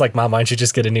top. And I was like, Mom, why don't you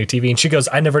just get a new TV? And she goes,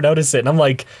 I never noticed it. And I'm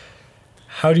like,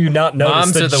 how do you not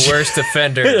notice? Moms are the worst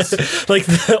offenders. Like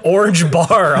the orange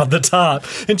bar on the top.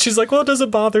 And she's like, well, it doesn't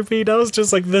bother me. And I was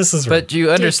just like, this is But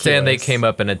you understand they ridiculous. came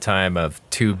up in a time of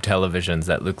tube televisions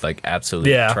that look like absolute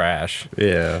Yeah. trash.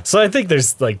 Yeah. So I think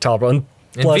there's like tolerable. And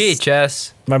And plus,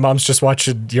 VHS, my mom's just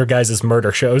watching your guys'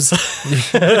 murder shows.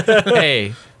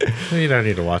 hey, You don't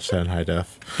need to watch that in high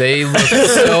def. they look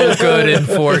so good in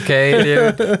 4K,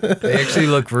 dude. They actually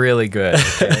look really good.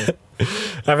 Okay?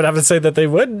 I would have to say that they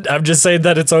would. I'm just saying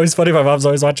that it's always funny. My mom's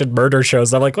always watching murder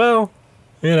shows. I'm like, well,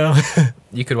 you know,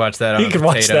 You could watch that on you a can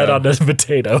potato. watch that on a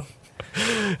potato.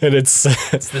 And it's,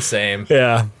 It's the same.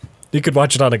 yeah. You could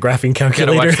watch it on a graphing You gotta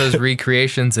calculator. watch those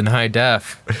recreations in high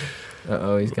def.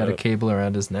 Uh-oh, he's got a cable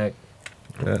around his neck.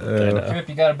 Trip,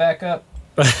 you gotta back up.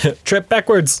 Trip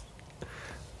backwards.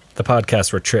 The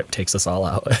podcast where Trip takes us all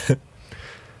out.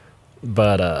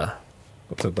 But,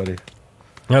 What's up, buddy?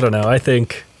 I don't know. I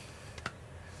think,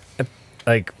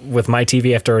 like, with my TV,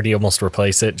 I have to already almost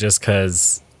replace it just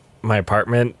because my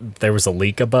apartment, there was a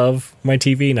leak above my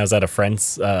TV, and I was at a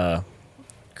friend's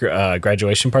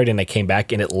graduation party, and I came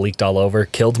back, and it leaked all over,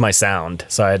 killed my sound.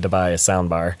 So I had to buy a sound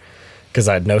bar because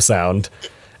I had no sound.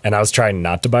 And I was trying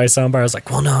not to buy a sound bar. I was like,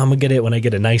 well, no, I'm going to get it when I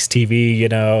get a nice TV, you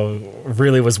know.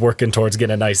 Really was working towards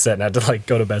getting a nice set, and I had to, like,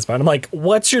 go to Best Buy. And I'm like,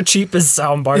 what's your cheapest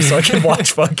sound bar so I can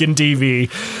watch fucking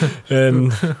TV?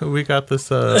 And We got this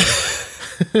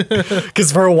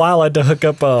because for a while I had to hook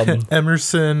up,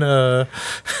 Emerson.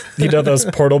 you know, those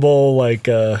portable, like,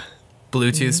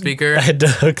 Bluetooth speaker. I had to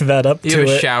hook that up You to have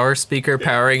a it shower speaker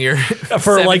powering your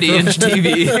for like 70-inch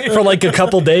TV. for like a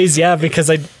couple days. Yeah, because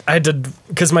I had to,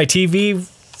 because my TV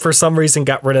for some reason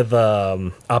got rid of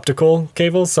the optical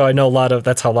cables, so I know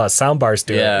that's how a lot of sound bars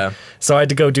do Yeah. it. So I had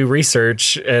to go do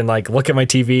research and like look at my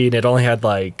TV, and it only had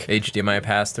like HDMI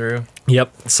pass through.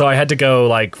 Yep. So I had to go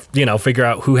like, figure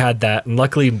out who had that, and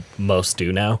luckily most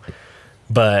do now.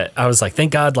 But I was like,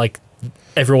 thank God, like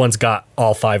everyone's got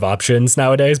all 5 options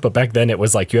nowadays, but back then it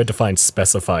was like you had to find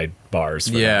specified bars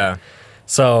for Yeah. that.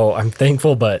 So I'm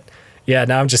thankful, but yeah,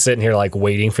 now I'm just sitting here like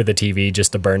waiting for the TV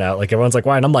just to burn out. Like everyone's like,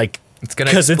 why? And I'm like, It's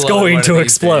gonna because it's explode going one to of these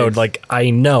explode. days. Like I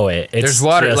know it. It's There's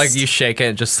water, just- like you shake it,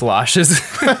 it just sloshes.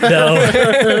 No,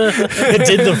 it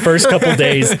did the first couple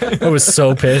days. I was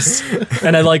so pissed,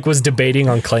 and I like was debating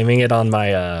on claiming it on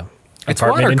my It's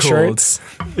apartment water-cooled. insurance.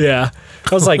 Yeah,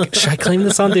 I was like, should I claim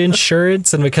this on the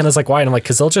insurance? And McKenna's like, why? And I'm like,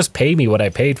 because they'll just pay me what I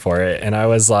paid for it. And I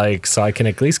was like, so I can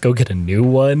at least go get a new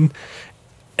one.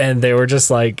 And they were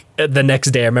just like, the next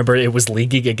day, I remember it was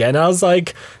leaking again. I was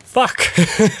like, fuck.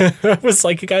 I was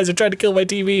like, you guys are trying to kill my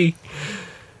TV.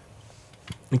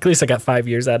 At least I got 5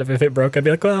 years out of it. If it broke, I'd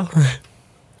be like, well,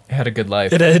 It had a good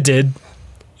life. it did.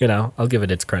 I'll give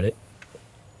it its credit.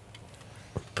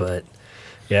 But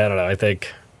yeah, I don't know.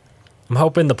 I'm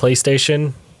hoping the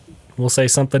PlayStation will say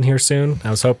something here soon. I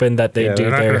was hoping that they do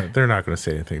they're not going to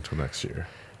say anything till next year.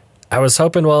 I was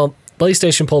hoping, well,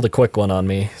 PlayStation pulled a quick one on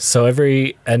me. So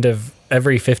every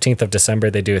 15th of December,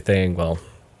 they do a thing. Well,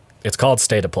 it's called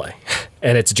State of Play.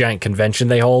 And it's a giant convention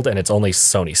they hold, and it's only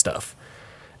Sony stuff.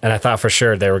 And I thought for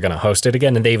sure they were going to host it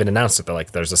again. And they even announced it. They're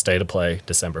like, there's a State of Play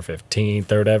December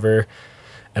 15th or whatever.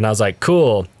 And I was like,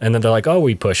 cool. And then they're like, oh,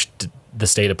 we pushed the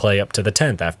State of Play up to the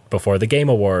 10th before the Game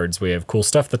Awards. We have cool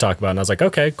stuff to talk about. And I was like,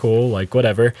 okay, cool, like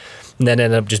whatever. And then it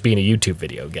ended up just being a YouTube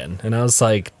video again. And I was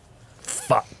like,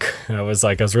 fuck. I was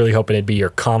really hoping it'd be your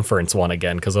conference one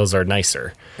again, because those are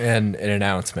nicer. And an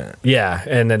announcement. Yeah,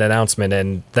 and an announcement.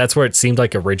 And that's where it seemed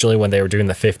like originally when they were doing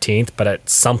the 15th, but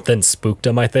something spooked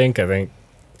them, I think.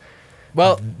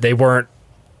 Well, They weren't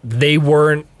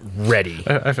ready.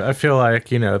 I feel like,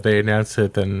 they announce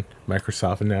it, then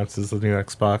Microsoft announces the new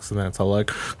Xbox, and then it's all like,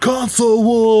 console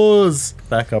wars!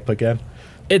 Back up again.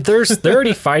 They're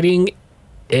already fighting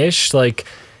ish. Like,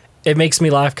 it makes me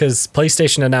laugh because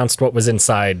PlayStation announced what was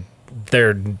inside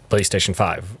their PlayStation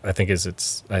 5, I think is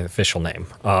its official name.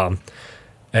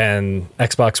 And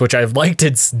Xbox, which I've liked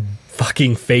its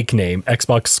fucking fake name,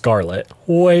 Xbox Scarlet,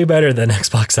 way better than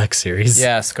Xbox X Series.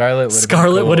 yeah, Scarlet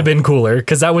Scarlet would have been cooler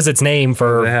because that was its name They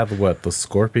for. had the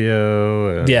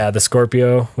Scorpio. And Yeah, the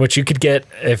Scorpio, which you could get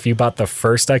if you bought the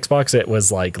first Xbox. It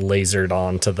was like lasered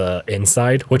onto the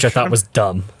inside, which I thought was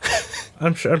dumb.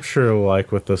 I'm sure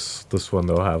like with this one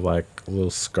they'll have like a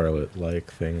little Scarlet like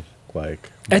thing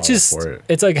like It's model just, for it.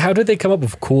 it's like, how did they come up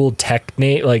with cool tech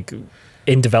name, like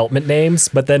in development names?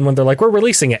 But then when they're like, we're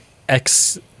releasing it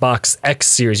Xbox X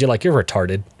Series, you're like, you're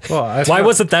retarded. Well, Why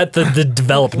wasn't that the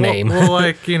developed name? Well,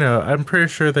 like I'm pretty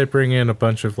sure they bring in a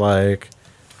bunch of like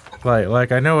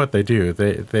I know what they do.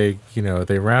 They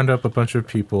they round up a bunch of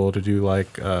people to do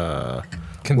like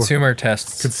consumer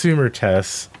tests. consumer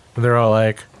tests, and they're all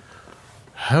like,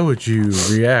 how would you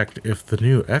react if the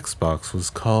new Xbox was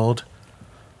called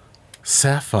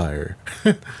Sapphire?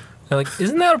 They're like,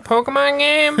 isn't that a Pokemon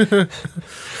game?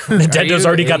 Nintendo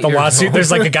already got the 8 years lawsuit. old?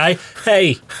 There's like a guy,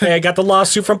 hey, I got the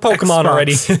lawsuit from Pokemon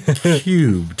already. Xbox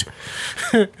Cubed.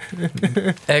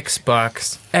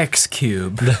 Xbox X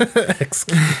Cube.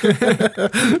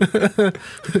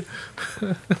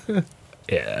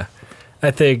 Yeah.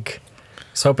 I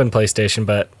was hoping PlayStation,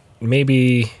 but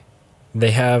maybe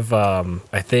they have,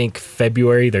 I think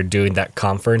February, they're doing that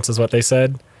conference is what they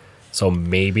said. So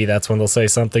maybe that's when they'll say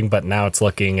something, but now it's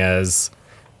looking as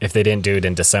if they didn't do it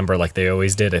in December like they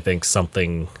always did. I think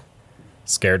something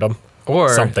scared them. Or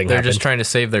Something they're happened. just trying to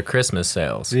save their Christmas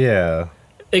sales. Yeah,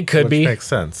 It could which be. makes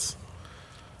sense.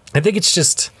 I think it's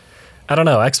just, I don't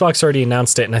know. Xbox already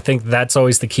announced it, and I think that's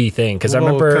always the key thing. Because I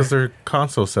remember, because their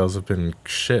console sales have been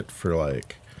shit for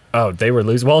like. oh, they were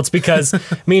losing. Well, it's because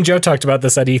me and Joe talked about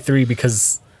this at E3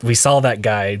 because we saw that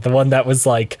guy, the one that was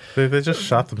like, They just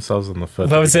shot themselves in the foot.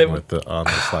 What was it? On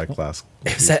this like last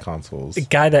these that- consoles? the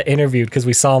guy that interviewed, because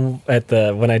we saw him at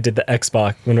when I did the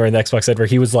Xbox, when we were in the Xbox Ed, where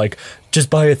he was like, just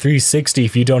buy a 360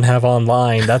 if you don't have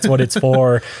online. That's what it's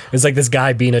for. It was like this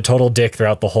guy being a total dick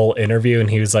throughout the whole interview, and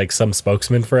he was like some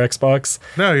spokesman for Xbox.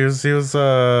 No, he was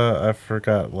I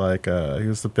forgot, like he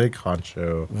was the big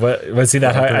honcho What was he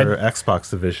that of high? their Xbox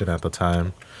division at the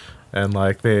time. And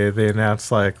like they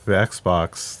announced like the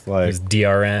Xbox He like was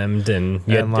DRM'd, and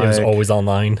yet And, it was like- always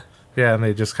online. yeah, and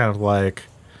they just kind of like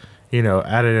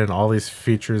added in all these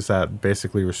features that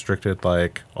basically restricted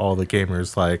like all the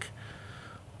gamers like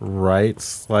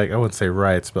rights, like I wouldn't say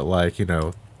rights, but like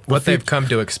what they've come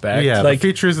to expect. Yeah, Like- the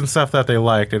features and stuff that they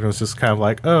liked, and it was just kind of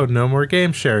like, oh, no more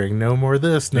game sharing, no more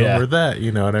this, no Yeah. more that,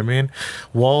 you know what I mean?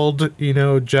 Walled,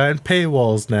 giant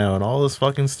paywalls now, and all this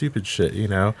fucking stupid shit,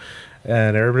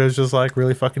 And everybody was just like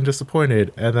really fucking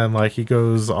disappointed. And then like he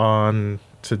goes on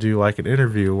to do like an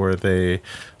interview where they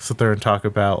sit there and talk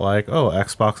about like, oh,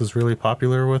 Xbox is really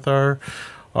popular with our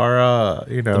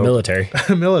The military.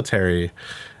 military,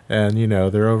 and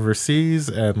they're overseas,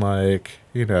 and like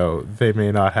they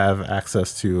may not have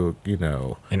access to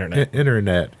Internet.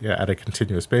 internet at a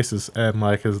continuous basis, and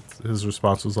like his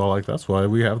response was all like, that's why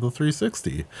we have the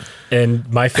 360. And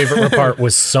my favorite part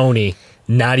was Sony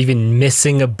not even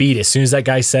missing a beat. As soon as that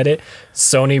guy said it,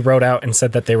 Sony wrote out and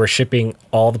said that they were shipping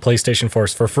all the PlayStation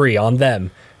 4s for free on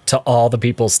them to all the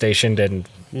people stationed in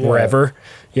wherever,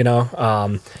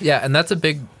 Yeah, and that's a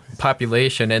big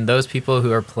population, and those people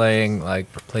who are playing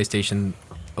like PlayStation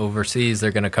overseas,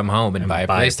 they're going to come home and buy a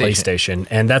PlayStation.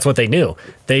 And that's what they knew.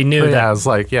 They knew But that. yeah, it was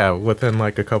like, within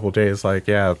like a couple days, like,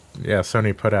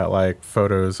 Sony put out like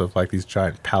photos of like these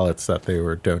giant pallets that they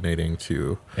were donating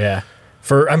to. Yeah.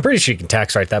 I'm pretty sure you can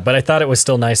tax write that, but I thought it was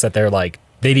still nice that they're like,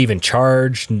 they'd even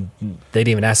charge, they'd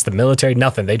even ask the military,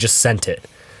 nothing. They just sent it.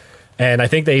 And I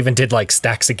think they even did like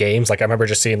stacks of games. Like I remember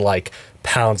just seeing like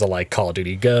pounds of like Call of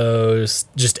Duty Ghosts,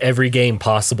 just every game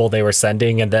possible they were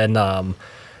sending. And then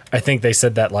I think they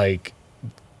said that like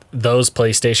those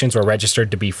PlayStations were registered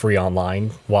to be free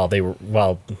online while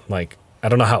like, I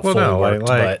don't know how it fully worked,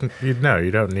 but you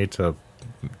don't need to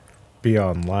be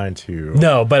online to.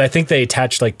 no, but I think they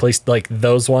attached like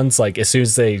those ones, like as soon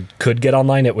as they could get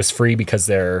online, it was free because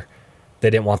they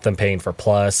didn't want them paying for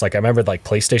Plus. Like I remember like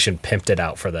PlayStation pimped it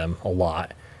out for them a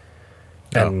lot.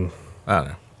 And I don't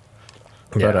know.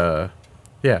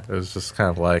 yeah. But it was just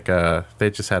kind of like they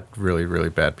just had really, really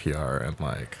bad PR, and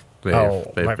like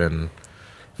they've been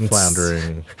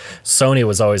floundering Sony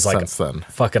was always like since then.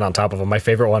 fucking on top of them. My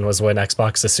favorite one was when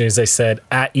Xbox, as soon as they said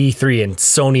at E3 and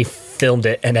Sony filmed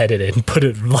it and edited and put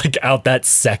it like out that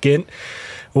second,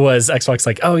 was Xbox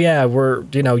like, oh yeah, we're,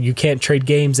 you can't trade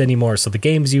games anymore. So the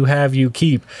games you have, you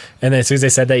keep. And then as soon as they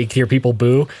said that, you could hear people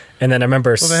boo. And then I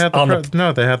remember Well, they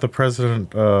had the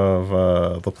president of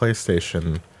the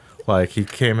PlayStation. Like he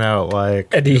came out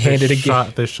like, And he handed a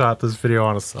game. They shot this video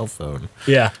on a cell phone.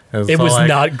 yeah, it all was like,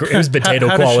 not great. It was potato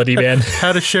how to quality, man.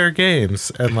 How to share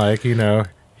games, and like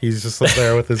he's just up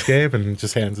there with his game and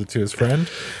just hands it to his friend.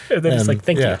 And then it's And, like,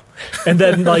 thank yeah. you. And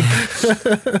then like,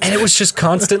 and it was just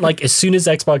constant. Like as soon as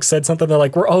Xbox said something, they're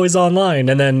like, we're always online.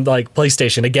 And then like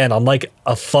PlayStation again on like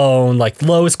a phone, like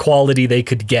lowest quality they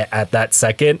could get at that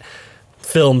second,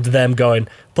 filmed them going,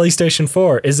 PlayStation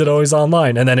 4, is it always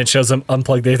online? And then it shows him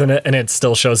unplug the Ethernet and it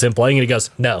still shows him playing and he goes,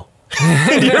 no.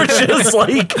 And you're just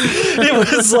like, it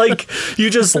was like, you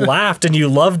just laughed and you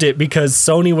loved it because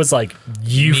Sony was like,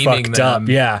 you Memeing fucked up. them.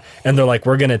 Yeah. And they're like,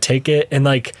 we're going to take it. And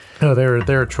like, No, they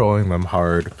were trolling them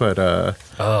hard, but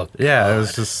oh, yeah, it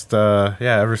was just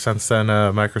ever since then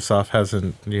Microsoft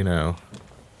hasn't,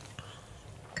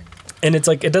 and it's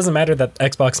like, it doesn't matter that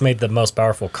Xbox made the most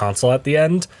powerful console at the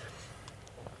end.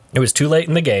 It was too late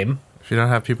in the game. if you don't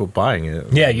have people buying it.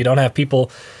 Yeah, you don't have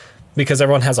people because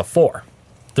everyone has a 4.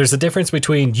 There's a difference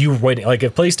between you waiting. Like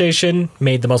if PlayStation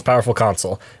made the most powerful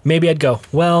console, maybe I'd go,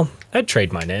 well, I'd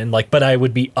trade mine in. Like, but I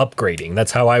would be upgrading.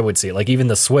 That's how I would see it. Like even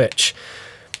the Switch,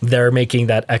 they're making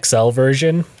that XL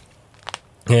version.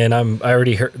 And I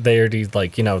already heard they already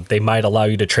like, they might allow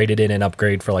you to trade it in and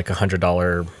upgrade for like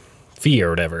 $100 fee or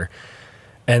whatever.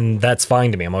 And that's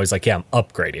fine to me. I'm always like, yeah, I'm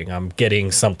upgrading. I'm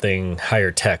getting something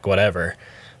higher tech, whatever.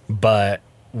 But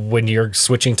when you're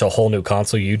switching to a whole new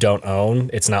console you don't own,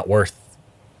 it's not worth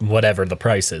whatever the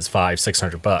price is,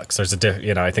 $500-$600.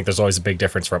 There's I think there's always a big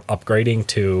difference from upgrading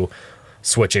to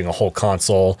switching a whole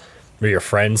console where your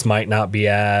friends might not be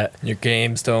at. Your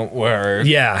games don't work.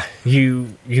 Yeah,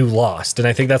 you lost. And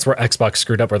I think that's where Xbox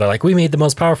screwed up, where they're like, we made the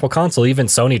most powerful console. Even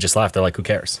Sony just laughed. They're like, who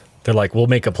cares? They're like, we'll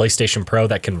make a PlayStation Pro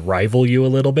that can rival you a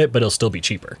little bit, but it'll still be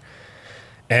cheaper.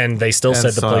 And they still said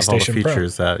the still have all the PlayStation Pro.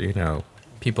 features that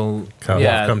People, come to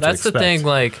that's the expect. thing.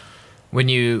 Like when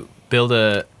you build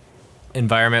a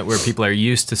environment where people are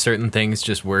used to certain things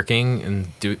just working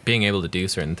and being able to do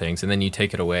certain things, and then you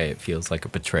take it away, it feels like a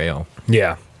betrayal.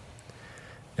 Yeah.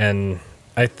 And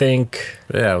I think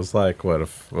Yeah, it was like a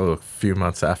few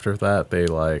months after that they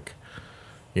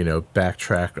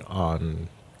backtracked on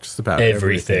just about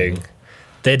everything.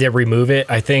 They did remove it.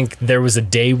 I think there was a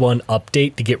day one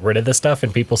update to get rid of the stuff,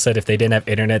 and people said if they didn't have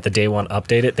internet the day one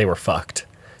update it, they were fucked.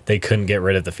 They couldn't get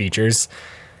rid of the features.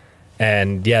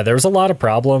 And yeah, there was a lot of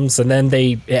problems. And then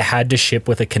it had to ship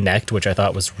with a Kinect, which I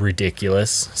thought was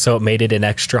ridiculous. So it made it an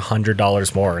extra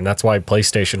 $100 more. And that's why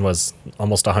PlayStation was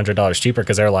almost $100 cheaper,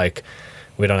 because they're like,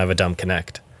 we don't have a dumb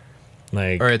Kinect.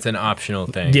 Like, Or it's an optional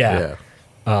thing. yeah.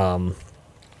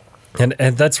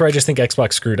 And that's where I just think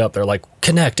Xbox screwed up. They're like,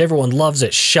 Kinect, everyone loves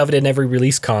it. Shove it in every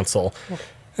release console.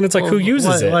 And it's like, who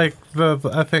uses it? Like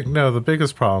I think the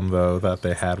biggest problem though that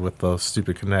they had with the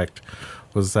stupid Kinect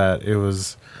was that it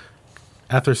was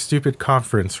at their stupid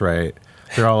conference, right?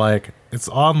 They're all like, it's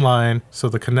online, so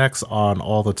the Kinect's on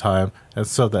all the time, and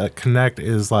so that Kinect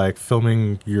is like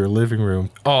filming your living room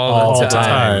All the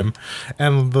time.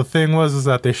 And the thing was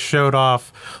that they showed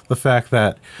off the fact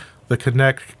that the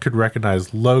Kinect could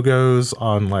recognize logos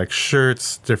on like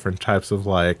shirts, different types of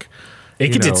like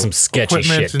It did some sketchy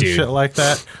equipment shit, and dude. shit like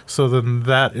that. So then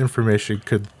that information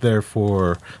could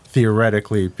therefore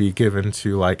theoretically be given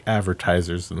to like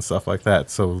advertisers and stuff like that.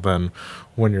 So then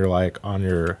when you're like on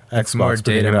your Xbox, More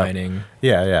putting data it up- mining.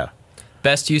 Yeah.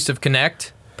 Best use of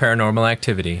Kinect, Paranormal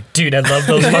Activity. Dude, I love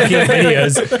those fucking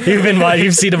videos.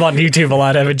 You've seen them on YouTube a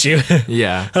lot, haven't you?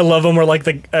 Yeah. I love them. Where like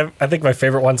I think my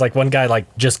favorite one's like one guy like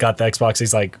just got the Xbox.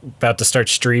 He's like about to start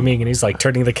streaming and he's like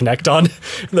turning the Kinect on.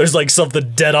 And there's like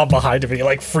something dead on behind him and he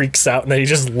like freaks out and then he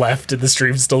just left and the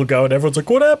stream's still going. Everyone's like,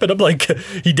 what happened? I'm like,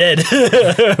 he dead.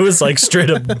 It was like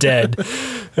straight up dead.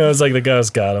 I was like, the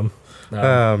ghost got him.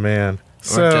 Oh man.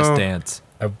 Or Just Dance.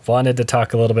 I wanted to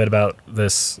talk a little bit about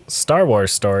this Star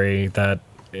Wars story that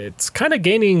it's kind of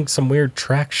gaining some weird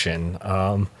traction.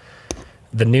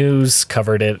 The news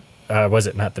covered it. Was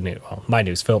it not the news? Well, my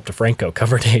news. Philip DeFranco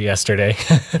covered it yesterday.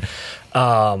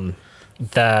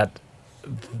 That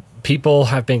people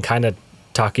have been kind of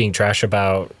talking trash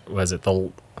about. Was it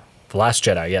the Last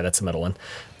Jedi? Yeah, that's the middle one.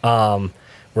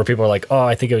 Where people are like, "Oh,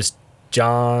 I think it was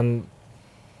John."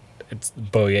 It's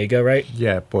Boyega, right?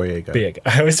 Yeah, Boyega. Boyega.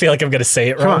 I always feel like I'm gonna say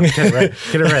it Come wrong. on, get it right.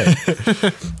 Get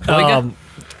it right.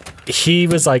 He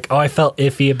was like, oh, I felt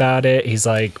iffy about it. He's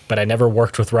like, but I never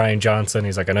worked with Rian Johnson.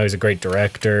 He's like, I know he's a great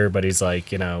director, but he's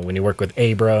like, you know, when you work with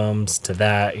Abrams to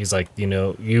that, he's like, you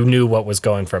know, you knew what was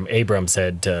going from Abrams'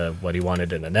 head to what he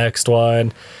wanted in the next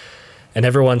one. And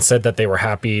everyone said that they were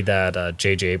happy that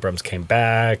J.J. Abrams came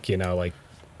back, you know, like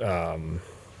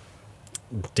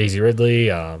Daisy Ridley,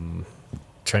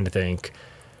 trying to think.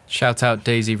 Shouts out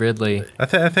Daisy Ridley. I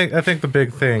think the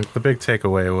big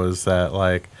takeaway was that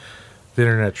like the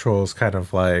internet trolls kind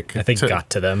of like I think got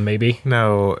to them maybe.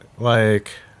 No, like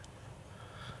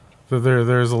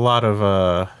there's a lot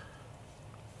of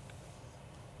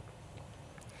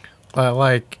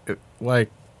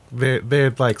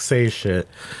they'd like say shit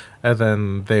and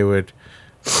then they would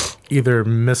either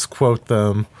misquote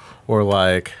them or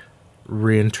like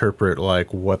reinterpret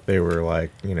like what they were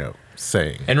like, you know,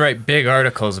 saying. And write big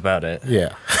articles about it.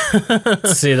 Yeah.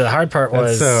 See, the hard part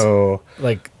was so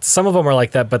like some of them were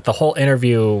like that, but the whole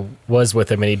interview was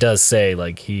with him, and he does say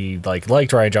like he liked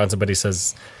Rian Johnson, but he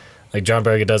says like John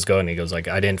Boyega does go and he goes like,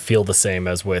 I didn't feel the same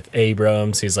as with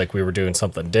Abrams. He's like, we were doing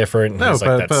something different. And no, he's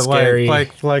like, that's scary.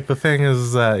 like the thing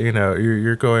is that, you know,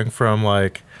 you're going from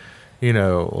like, you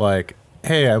know, like,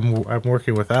 hey, I'm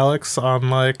working with Alex on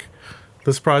like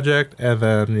this project, and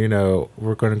then, you know,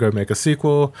 we're going to go make a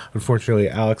sequel. Unfortunately,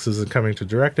 Alex isn't coming to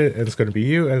direct it, and it's going to be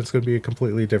you, and it's going to be a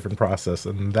completely different process,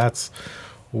 and that's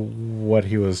what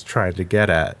he was trying to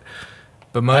get at.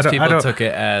 But most people took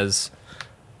it as,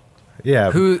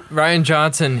 yeah, Rian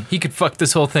Johnson, he could fuck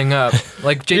this whole thing up.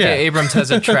 Like J.J. Yeah. Abrams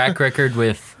has a track record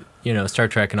with, you know, Star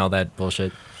Trek and all that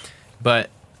bullshit.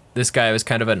 But this guy was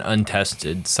kind of an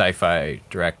untested sci-fi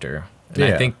director. And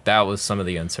Yeah. I think that was some of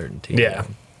the uncertainty. Yeah.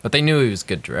 But they knew he was a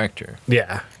good director.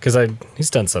 Yeah, because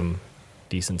he's done some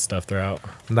decent stuff throughout.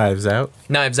 Knives Out.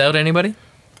 Knives Out, anybody?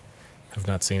 I've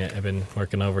not seen it. I've been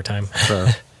working overtime. So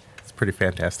it's a pretty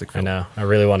fantastic I film. know. I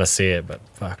really want to see it, but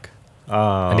fuck.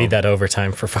 I need that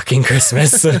overtime for fucking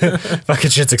Christmas.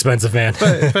 Fucking shit's expensive, man.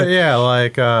 But yeah,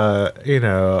 like you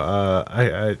know,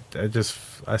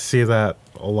 I see that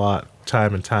a lot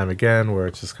time and time again, where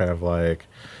it's just kind of like,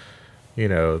 you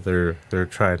know, they're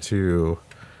trying to,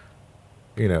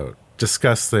 you know,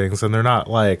 discuss things, and they're not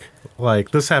like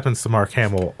this happens to Mark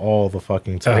Hamill all the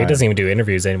fucking time. Oh, he doesn't even do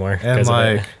interviews anymore. And 'cause of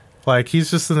it. like he's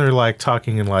just in there like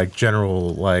talking in like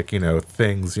general like, you know,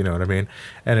 things, you know what I mean?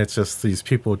 And it's just these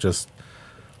people just,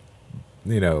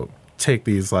 you know, take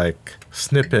these like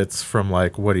snippets from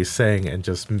like what he's saying and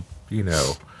just, you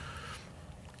know,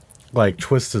 like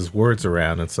twist his words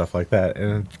around and stuff like that.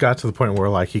 And it got to the point where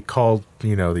like he called,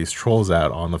 you know, these trolls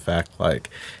out on the fact like,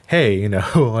 hey, you know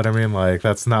what I mean? Like,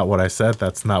 that's not what I said.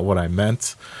 That's not what I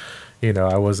meant. You know,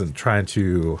 I wasn't trying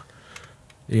to,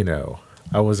 you know,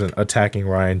 I wasn't attacking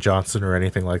Ryan Johnson or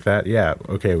anything like that. Yeah,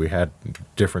 okay, we had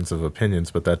difference of opinions,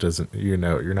 but that doesn't, you're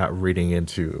not reading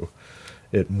into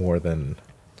it more than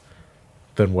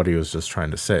what he was just trying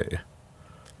to say,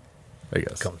 I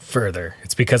guess. Going further,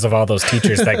 it's because of all those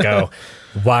teachers that go,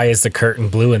 why is the curtain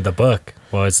blue in the book?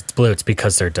 Well, it's blue. It's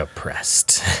because they're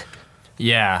depressed.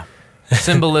 Yeah.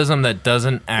 Symbolism that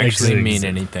doesn't actually mean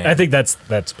anything. I think that's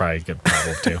probably a good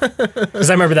problem too. Because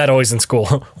I remember that always in school.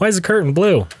 Why is the curtain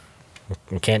blue?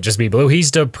 It can't just be blue. He's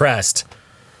depressed.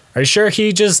 Are you sure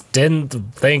he just didn't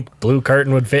think blue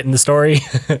curtain would fit in the story?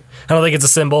 I don't think it's a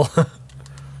symbol.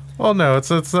 Well, no, it's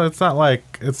not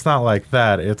like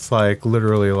that. It's like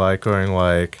literally like going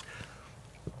like,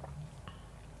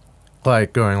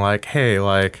 hey,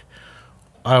 like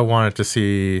I wanted to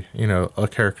see, a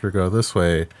character go this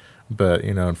way, but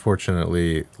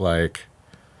unfortunately, like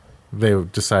they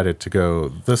decided to go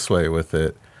this way with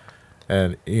it,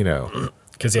 and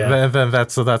Because then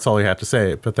that's all he had to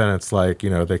say. But then it's like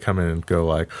they come in and go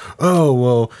like, oh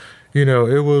well,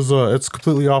 it was it's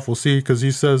completely awful. See, because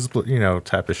he says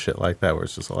type of shit like that, where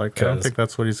it's just like I don't think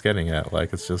that's what he's getting at.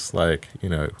 Like it's just like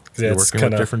you're working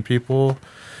with different people,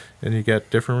 and you get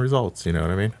different results. You know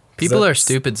what I mean? People are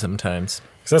stupid sometimes.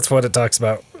 Because that's what it talks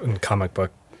about in comic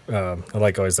book. I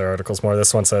like always their articles more.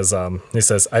 This one says, he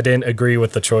says, I didn't agree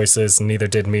with the choices, neither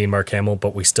did me and Mark Hamill,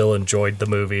 but we still enjoyed the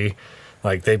movie.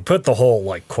 Like, they put the whole,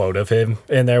 like, quote of him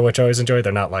in there, which I always enjoy.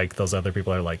 They're not like those other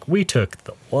people are like, we took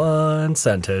the one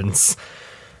sentence.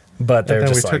 But they're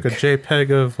just like... we took a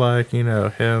JPEG of, like,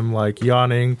 him, like,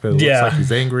 yawning, but it looks like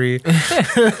he's angry.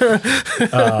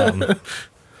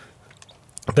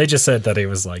 They just said that he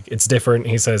was like, it's different.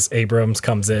 He says Abrams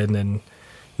comes in and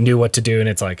knew what to do, and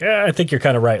it's like, I think you're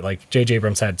kind of right. Like, J.J.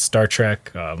 Abrams had Star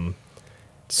Trek,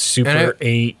 Super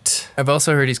 8. I've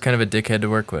also heard he's kind of a dickhead to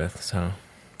work with, so...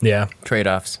 Yeah.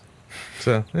 Trade-offs.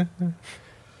 So,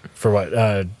 For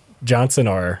what? Johnson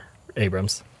or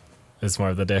Abrams is more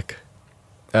of the dick?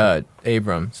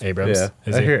 Abrams. Abrams. yeah.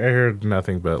 I heard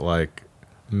nothing but, like,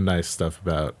 nice stuff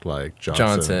about, like,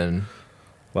 Johnson.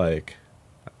 Like...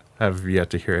 have yet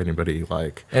to hear anybody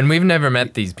like, and we've never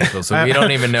met these people, so we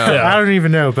don't even know. I don't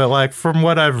even know, but like from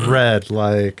what I've read,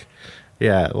 like,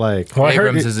 yeah, like Well,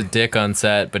 Abrams is a dick on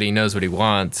set, but he knows what he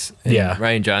wants. And Yeah.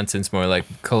 Ryan Johnson's more like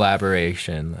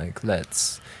collaboration, like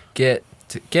let's get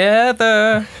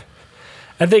together.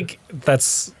 I think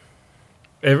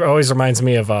it always reminds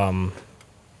me of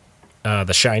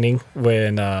The Shining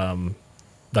when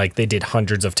like they did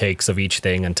hundreds of takes of each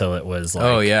thing until it was like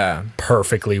Oh yeah,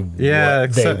 perfectly what they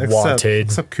except wanted.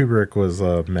 Except Kubrick was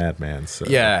a madman. So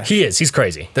yeah. He's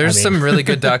crazy. There's I mean, some really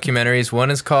good documentaries.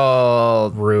 One is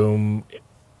called Room.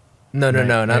 No, You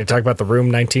not talk about the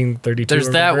Room 1932. There's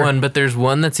or that whatever? one, but there's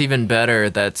one that's even better.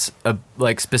 That's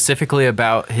like specifically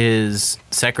about his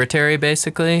secretary,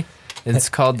 basically. It's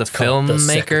called The called The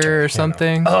Secretary, Filmmaker I or know.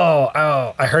 something.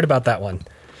 Oh, I heard about that one.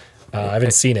 I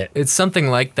haven't seen it. It's something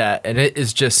like that, and it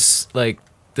is just like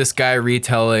this guy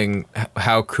retelling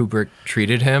how Kubrick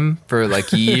treated him for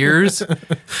like years. And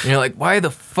you're like, why the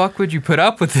fuck would you put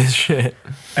up with this shit?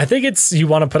 I think it's you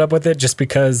want to put up with it just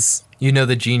because You know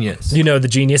the genius. you know the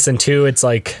genius, and two, it's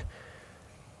like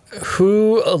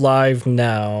who alive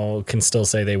now can still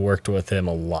say they worked with him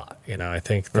a lot? I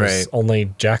think there's Right.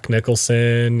 only Jack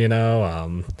Nicholson.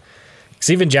 'Cause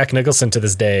even Jack Nicholson to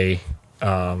this day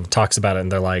talks about it,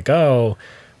 and they're like, "Oh,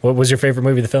 what was your favorite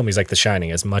movie of the film?" He's like, The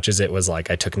Shining. As much as it was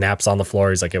like I took naps on the floor,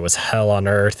 he's like, it was hell on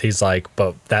earth. He's like,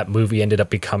 but that movie ended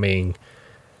up becoming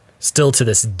still to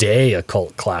this day a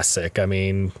cult classic. I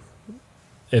mean,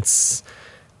 it's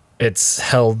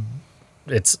held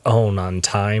its own on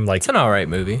time. Like It's an alright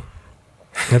movie.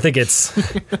 I think it's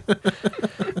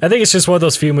just one of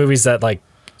those few movies that like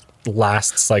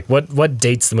lasts. Like what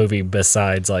dates the movie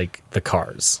besides like the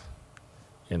cars?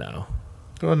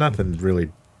 well, nothing really.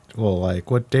 Well,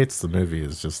 like what dates the movie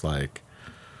is just like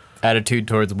Attitude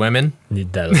towards women.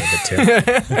 Need that a little bit too.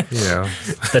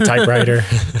 The typewriter.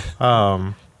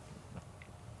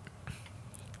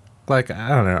 like I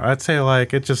don't know. I'd say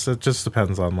like it just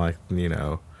depends on like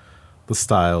the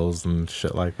styles and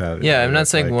shit like that. Yeah, I'm not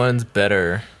saying like, one's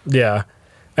better. Yeah.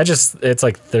 It's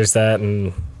like there's that,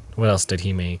 and what else did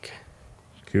he make?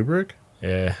 Kubrick.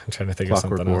 Yeah, I'm trying to think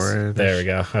Clockwork of something else. Orange. There we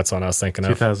go. That's one I was thinking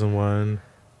of. 2001.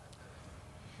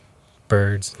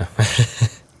 Birds. No.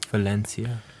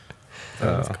 Valencia. Is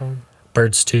that what it's called?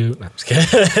 Birds 2. No, I'm just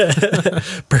kidding.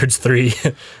 Birds 3.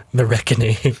 The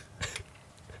Reckoning.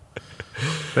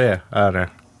 But yeah, I don't know.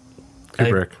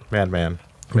 Kubrick, madman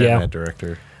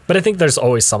director. But I think there's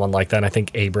always someone like that. And I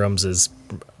think Abrams is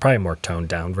probably a more toned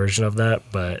down version of that.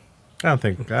 But I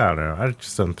don't know. I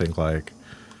just don't think like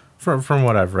from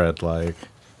what I've read,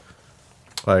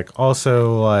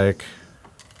 also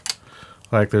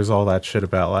there's all that shit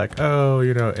about like, oh,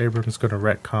 you know, Abrams gonna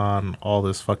retcon all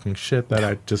this fucking shit that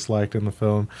I disliked in the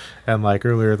film. And like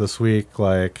earlier this week,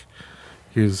 like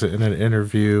he was in an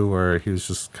interview where he was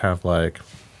just kind of like,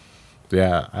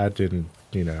 yeah, I didn't,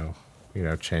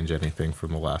 change anything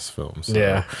from the last film. So.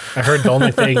 Yeah, I heard the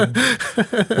only thing,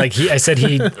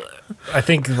 I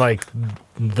think like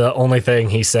the only thing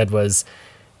he said was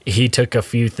he took a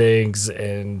few things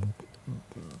and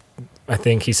I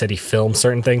think he said he filmed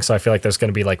certain things. So I feel like there's going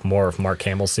to be like more of Mark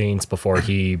Hamill scenes before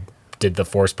he did the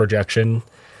Force projection.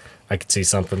 I could see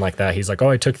something like that. He's like, oh,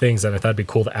 I took things and I thought it'd be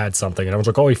cool to add something. And I was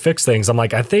like, oh, he fixed things. I'm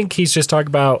like, I think he's just talking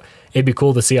about it'd be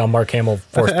cool to see how Mark Hamill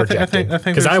Force projected.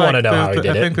 Because I want to know how he did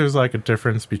it. I think there's like a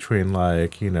difference between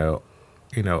like,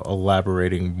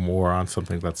 elaborating more on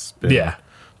something that's been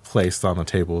placed on the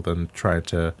table than trying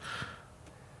to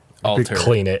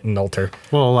clean it and alter.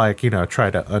 Well, like,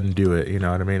 try to undo it, you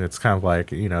know what I mean? It's kind of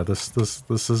like,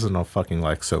 this isn't a fucking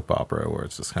like soap opera where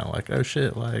it's just kind of like, oh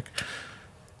shit, like...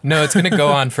 No, it's going to go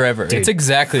on forever. Dude, it's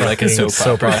exactly like a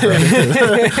soap opera.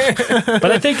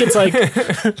 But I think it's like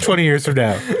 20 years from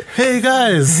now. Hey,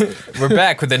 guys. We're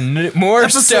back with more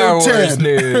Star Wars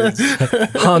news.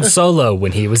 Han Solo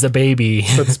when he was a baby.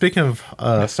 But speaking of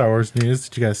Star Wars news,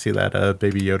 did you guys see that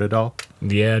Baby Yoda doll?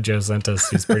 Yeah, Joe sent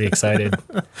us. He's pretty excited.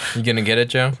 You going to get it,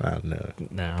 Joe?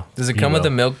 No. Does it come with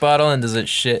a milk bottle and does it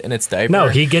shit in its diaper? No,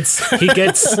 he gets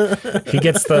the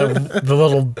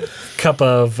little cup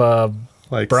of...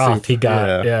 like broth soup. He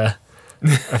got, yeah.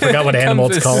 I forgot what animal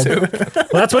it's called. Well,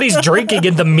 that's what he's drinking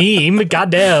in the meme.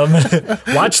 Goddamn.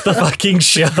 Watch the fucking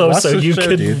show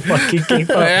can fucking keep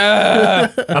up.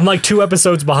 Yeah. I'm like 2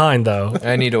 episodes behind, though.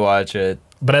 I need to watch it.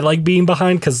 But I like being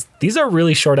behind because these are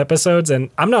really short episodes, and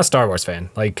I'm not a Star Wars fan.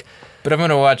 But I'm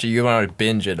going to watch it. You want to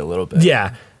binge it a little bit.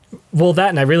 Yeah. Well, that,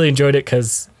 and I really enjoyed it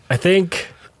because I think...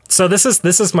 So this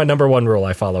is my number one rule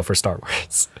I follow for Star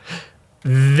Wars.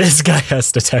 This guy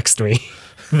has to text me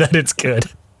that it's good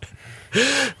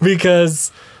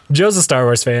because Joe's a Star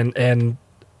Wars fan and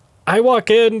I walk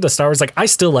into Star Wars like I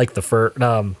still like the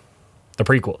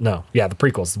prequel. No, yeah, the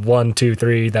prequels 1, 2,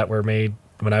 3 that were made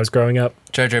when I was growing up.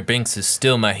 Jar Jar Binks is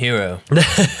still my hero.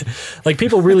 Like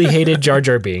people really hated Jar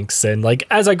Jar Binks and like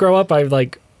as I grow up I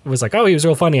was like, oh, he was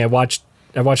real funny. I watched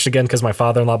again because my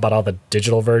father-in-law bought all the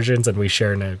digital versions and we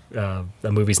share in a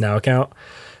Movies Now account.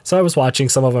 So I was watching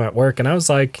some of them at work, and I was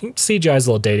like, CGI's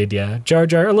a little dated, yeah. Jar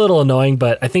Jar, a little annoying,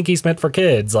 but I think he's meant for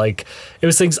kids. Like, it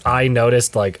was things I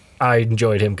noticed, like, I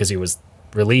enjoyed him because he was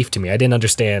relief to me. I didn't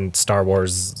understand Star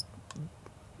Wars,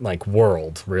 like,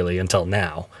 world, really, until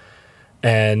now.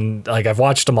 And, like, I've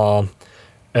watched them all,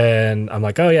 and I'm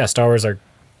like, oh, yeah, Star Wars are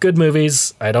good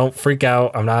movies. I don't freak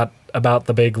out. I'm not about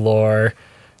the big lore.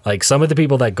 Like, some of the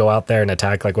people that go out there and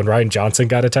attack, like when Ryan Johnson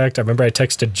got attacked, I remember I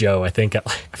texted Joe, I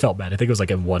felt bad. I think it was like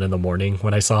at 1 a.m.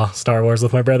 when I saw Star Wars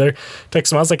with my brother.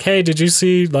 Texted him, I was like, hey, did you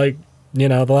see, The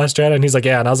Last Jedi? And he's like,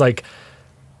 yeah. And I was like,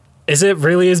 is it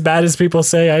really as bad as people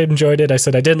say? I enjoyed it. I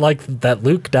said, I didn't like that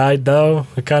Luke died, though.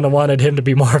 I kind of wanted him to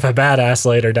be more of a badass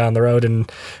later down the road. And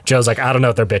Joe's like, I don't know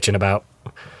what they're bitching about.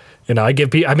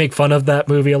 I make fun of that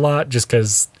movie a lot just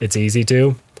because it's easy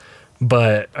to.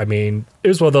 But, I mean, it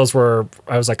was one of those where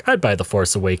I was like, I'd buy The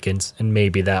Force Awakens and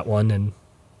maybe that one and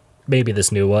maybe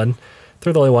this new one.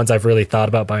 They're the only ones I've really thought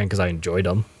about buying because I enjoyed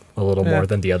them a little more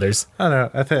than the others. I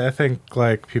don't know. I think,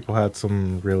 like, people had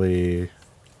some really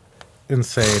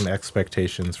insane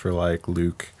expectations for, like,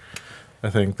 Luke.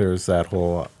 I think there's that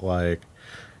whole, like,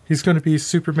 he's going to be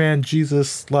Superman,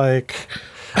 Jesus, like...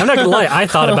 I'm not gonna lie, I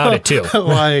thought about it too.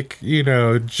 Like,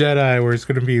 Jedi where he's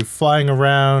gonna be flying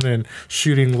around and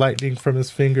shooting lightning from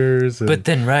his fingers. But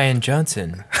then Ryan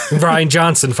Johnson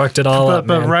fucked it all up,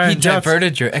 man. He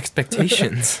diverted your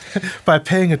expectations. By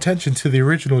paying attention to the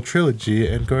original trilogy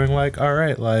and going like, all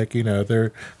right, like,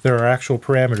 there are actual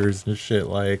parameters and shit,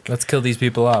 like... Let's kill these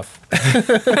people off.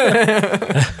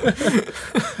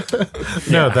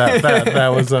 No,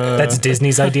 that was... That's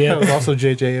Disney's idea. That was also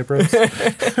J.J. Abrams.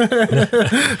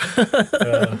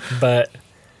 But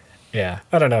yeah,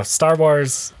 I don't know. Star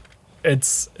Wars,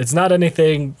 it's not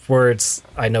anything where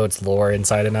I know it's lore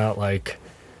inside and out. Like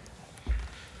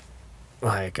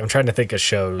I'm trying to think of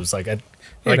shows. I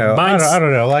don't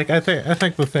know. Like I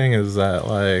think the thing is that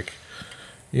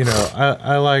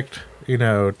I liked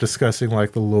discussing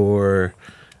like the lore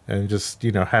and just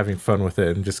having fun with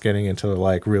it and just getting into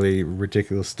like really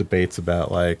ridiculous debates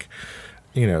about like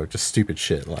just stupid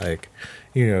shit like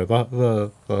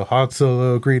the Han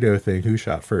Solo Greedo thing, who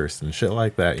shot first and shit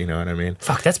like that. You know what I mean?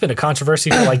 Fuck, that's been a controversy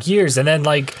for like years. And then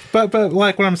like, But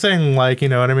like what I'm saying, like, you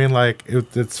know what I mean? Like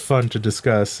it's fun to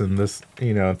discuss and this,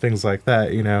 things like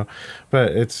that,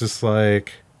 but it's just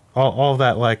like all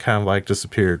that like kind of like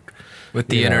disappeared. With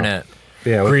the You know. internet.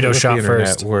 Yeah, Greedo the shot internet,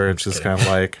 first. where it's just kind of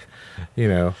like,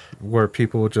 where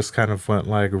people just kind of went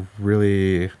like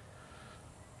really.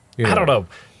 I don't know.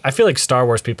 I feel like Star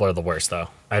Wars people are the worst though.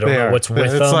 I don't know what's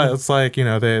with them. It's like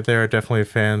there are definitely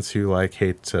fans who like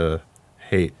love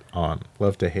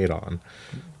to hate on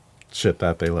shit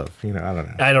that they love. I don't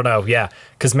know. I don't know. Yeah.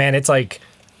 Cause man, it's like,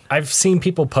 I've seen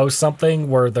people post something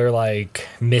where they're like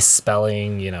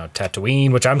misspelling,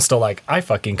 Tatooine, which I'm still like, I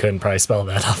fucking couldn't probably spell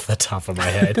that off the top of my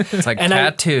head. It's like And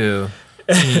tattoo.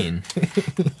 Teen.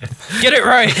 Get it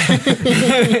right.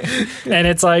 And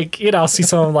it's like, I'll see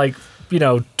someone like,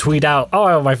 tweet out,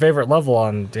 oh, my favorite level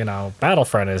on,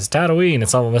 Battlefront is Tatooine, and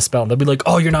someone misspelled. They'll be like,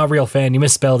 oh, you're not a real fan. You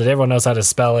misspelled it. Everyone knows how to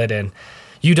spell it, and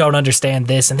you don't understand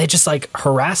this. And they just like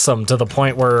harass them to the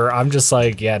point where I'm just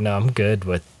like, yeah, no, I'm good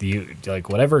with you. Like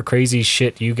whatever crazy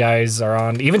shit you guys are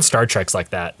on, even Star Trek's like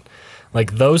that.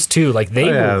 Like those two, like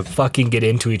they will fucking get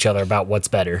into each other about what's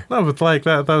better. No, but like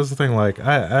that was the thing. Like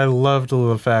I loved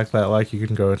the fact that like you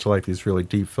can go into like these really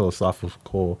deep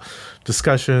philosophical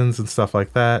discussions and stuff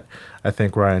like that. I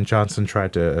think Rian Johnson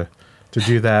tried to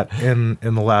do that in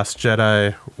The Last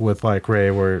Jedi with like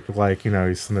Rey, where like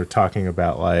he's in there talking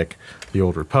about like the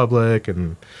Old Republic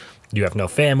and You have no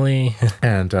family.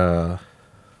 and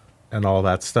all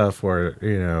that stuff, where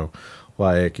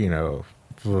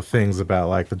the things about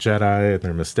like the Jedi and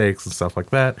their mistakes and stuff like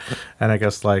that. And I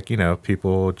guess like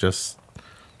people just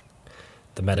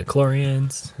The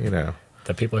Metachlorians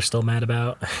that people are still mad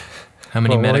about. How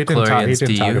many Well, he didn't talk- he metachlorians do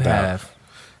didn't talk you about- have?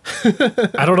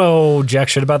 I don't know jack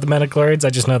shit about the Metachlorians.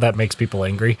 I just know that makes people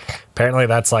angry. Apparently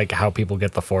that's like how people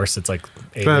get the Force. It's like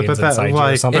aliens that, inside you or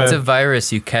like, something. It's a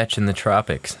virus you catch in the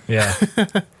tropics. Yeah.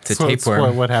 It's a So it's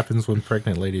tapeworm. what happens when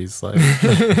pregnant ladies like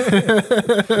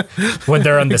When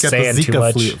they're on the get sand too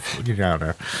much. flu. I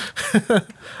don't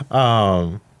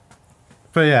know.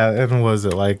 But yeah, and was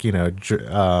it like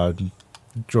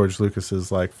George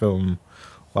Lucas's like film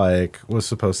like was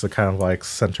supposed to kind of like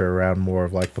center around more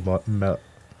of like the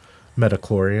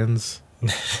metachlorians,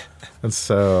 and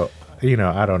so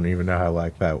I don't even know how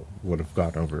like that would have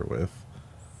gone over with.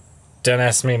 Don't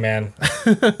ask me, man.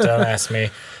 Don't ask me.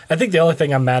 I think the only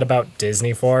thing I'm mad about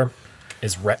Disney for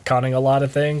is retconning a lot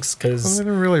of things Well, because they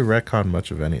didn't really retcon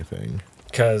much of anything.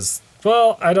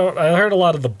 well, I heard a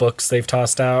lot of the books they've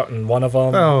tossed out, and one of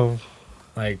them Oh,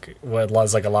 like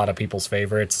was like a lot of people's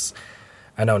favorites.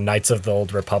 I know Knights of the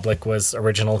Old Republic was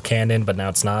original canon, but now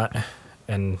it's not.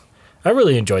 And I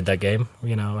really enjoyed that game.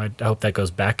 I hope that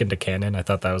goes back into canon. I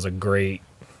thought that was a great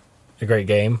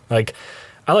game. Like,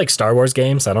 I like Star Wars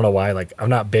games. I don't know why. Like, I'm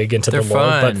not big into They're the lore,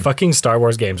 but fun. fucking Star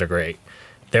Wars games are great.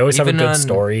 They always have a good on,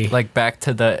 story. Like back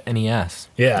to the NES.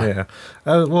 yeah. yeah.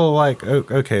 Well, like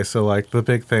okay, so like the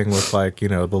big thing with like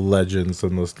the legends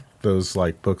and those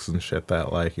like books and shit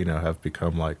that like have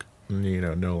become like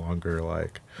no longer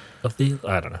like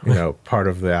I don't know. part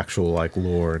of the actual like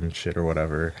lore and shit or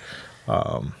whatever.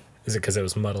 Is it because it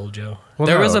was muddled, Joe? Well,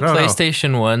 There was a no.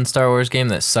 PlayStation 1 Star Wars game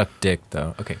that sucked dick,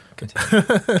 though. Okay,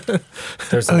 continue.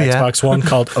 There's an yeah. Xbox one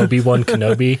called Obi-Wan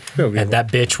Kenobi, Obi-Wan. and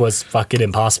that bitch was fucking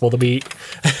impossible to beat.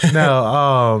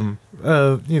 No,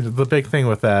 the big thing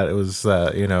with that was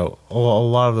that a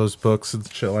lot of those books and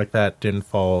shit like that didn't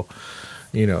fall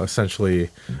essentially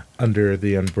under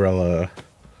the umbrella.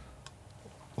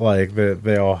 Like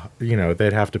they all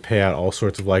they'd have to pay out all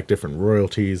sorts of like different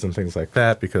royalties and things like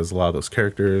that, because a lot of those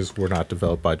characters were not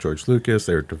developed by George Lucas.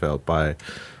 They were developed by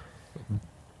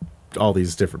all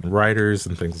these different writers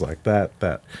and things like that.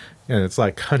 And it's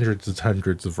like hundreds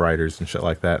of writers and shit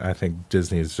like that. I think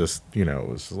Disney's just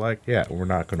was like, yeah, we're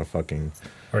not gonna fucking.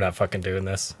 We're not fucking doing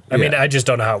this. I mean, Yeah. I just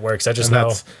don't know how it works. I just And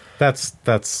know. that's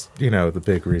the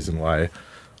big reason why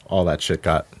all that shit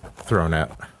got thrown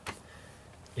out.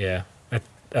 Yeah.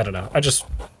 I don't know. I just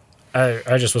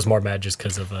was more mad just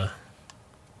because of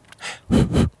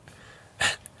blow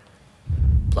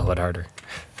it harder.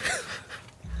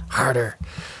 Harder.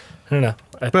 I don't know.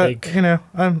 I But think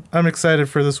I'm excited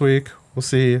for this week. We'll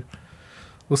see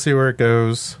where it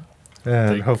goes,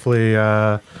 and hopefully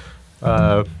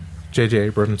J.J.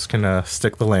 Abrams can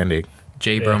stick the landing,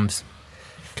 J-Brums.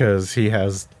 because he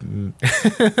has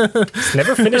it's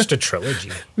never finished a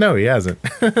trilogy. no, he hasn't.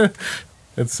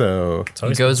 And so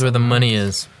He goes where the money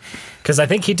is. Because I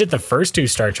think he did the first two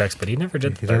Star Treks, but he never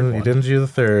did the third he one. didn't do the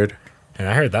third. And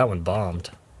I heard that one bombed.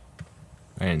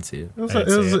 I didn't see it. It was, I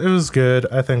didn't see it was good.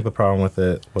 I think the problem with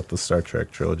it, with the Star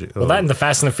Trek trilogy. Well, that and the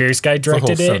Fast and the Furious guy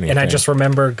directed whole it, Sony and I thing. just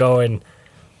remember going,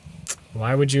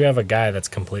 why would you have a guy that's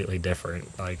completely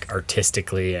different, like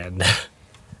artistically and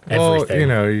well,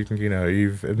 everything?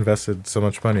 you've invested so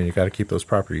much money. You got to keep those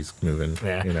properties moving.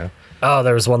 Yeah. Oh,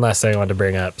 there was one last thing I wanted to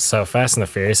bring up. So Fast and the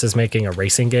Furious is making a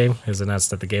racing game. It was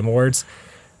announced at the Game Awards.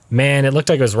 Man, it looked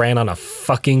like it was ran on a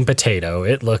fucking potato.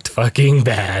 It looked fucking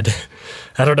bad.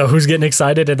 I don't know who's getting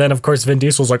excited. And then, of course, Vin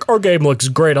Diesel's like, our game looks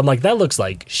great. I'm like, that looks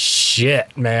like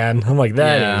shit, man. I'm like,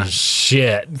 that is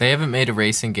shit. They haven't made a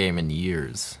racing game in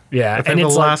years. Yeah. I think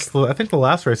I think the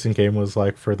last racing game was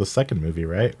like for the second movie,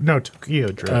 right? No, Tokyo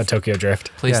Drift. Tokyo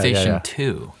Drift. PlayStation yeah.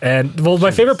 2. And well,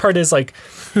 my favorite part is like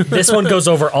this one goes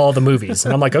over all the movies,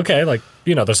 and I'm like, okay, like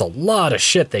there's a lot of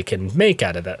shit they can make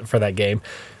out of that for that game.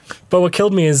 But what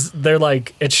killed me is they're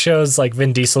like, it shows like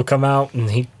Vin Diesel come out and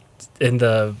he in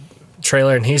the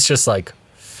trailer, and he's just like,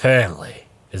 family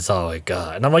is all I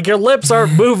got, and I'm like, your lips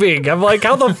aren't moving. I'm like,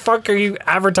 how the fuck are you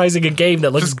advertising a game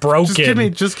that looks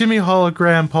broken? Just give me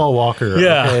hologram Paul Walker.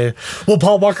 Yeah. Okay? Well,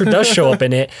 Paul Walker does show up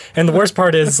in it, and the worst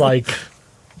part is like,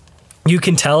 you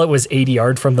can tell it was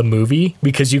ADR'd from the movie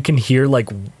because you can hear like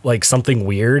something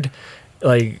weird,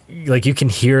 like you can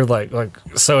hear like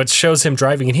so it shows him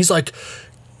driving, and he's like,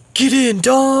 get in,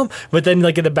 Dom. But then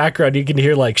like in the background you can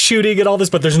hear like shooting and all this,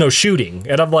 but there's no shooting,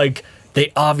 and I'm like,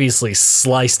 they obviously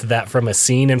sliced that from a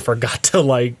scene and forgot to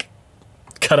like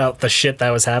cut out the shit that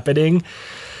was happening.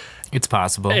 It's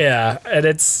possible. Yeah, and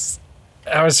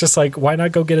I was just like, why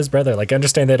not go get his brother? Like, I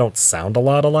understand they don't sound a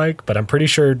lot alike, but I'm pretty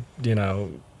sure,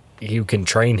 you can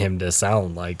train him to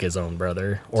sound like his own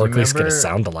brother, or at least get a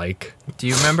sound alike. Do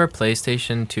you remember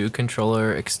PlayStation 2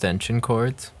 controller extension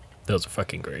cords? Those are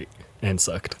fucking great and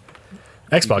sucked.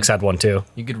 Xbox had one too.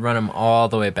 You could run them all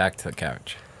the way back to the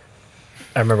couch.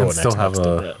 I remember when still Xbox have did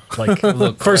a- that. Like,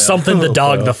 Look, for something the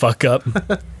dog coil. the fuck up.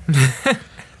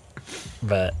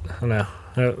 But, I don't know.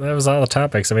 That was all the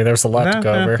topics. I mean, there was a lot to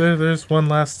go over. There's one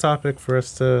last topic for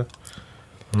us to.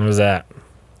 What was that?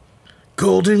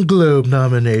 Golden Globe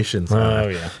nominations. Oh,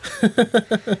 yeah.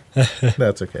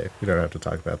 That's okay. We don't have to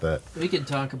talk about that. We can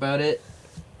talk about it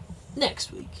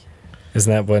next week.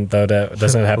 Isn't that when, though,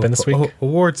 doesn't it happen this week?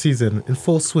 Award season in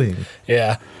full swing.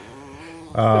 Yeah.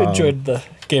 I enjoyed the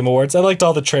Game Awards. I liked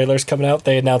all the trailers coming out.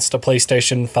 They announced a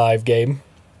PlayStation 5 game.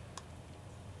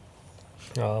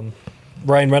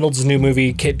 Ryan Reynolds' new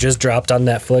movie just dropped on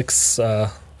Netflix.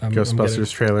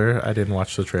 Ghostbusters trailer. I didn't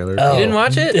watch the trailer. Oh, You didn't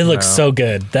watch it? It looks so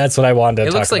good. That's what I wanted to It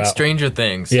talk looks like about. Stranger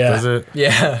Things. Yeah. Does it?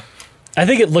 Yeah. I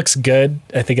think it looks good.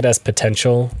 I think it has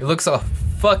potential. It looks a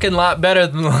fucking lot better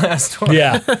than the last one.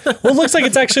 Yeah. Well, it looks like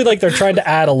it's actually like they're trying to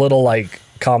add a little like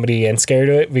comedy and scare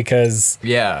to it because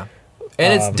Yeah.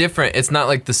 And it's different. It's not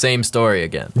like the same story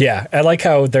again. yeah, I like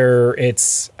how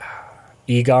it's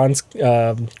Egon's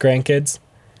grandkids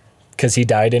because he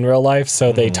died in real life.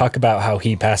 So they talk about how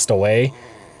he passed away.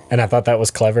 And I thought that was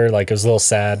clever. Like, it was a little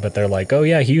sad, but they're like, oh,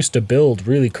 yeah, he used to build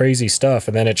really crazy stuff.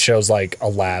 And then it shows like a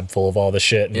lab full of all the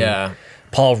shit. And Yeah.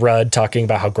 Paul Rudd talking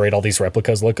about how great all these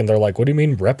replicas look. And they're like, what do you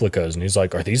mean replicas? And he's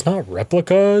like, are these not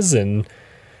replicas? And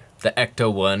The Ecto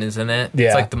 1 is in it. Yeah.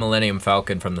 It's like the Millennium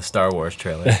Falcon from the Star Wars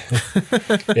trailer.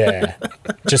 yeah,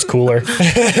 just cooler.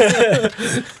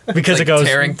 Because Like it goes,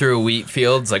 tearing through wheat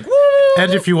fields, like, woo!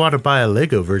 And if you want to buy a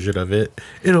Lego version of it,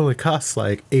 it only costs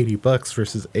like $80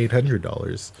 versus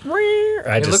 $800.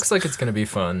 It looks like it's going to be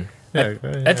fun. Yeah,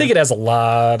 I think it has a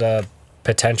lot of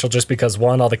potential just because,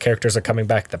 one, all the characters are coming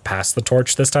back that pass the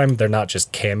torch this time. They're not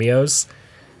just cameos.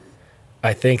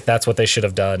 I think that's what they should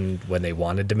have done when they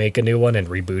wanted to make a new one and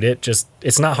reboot it. Just,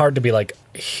 it's not hard to be like,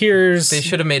 here's... They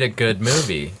should have made a good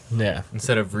movie Yeah.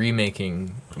 instead of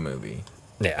remaking the movie.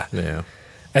 Yeah. Yeah.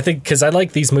 I think, because I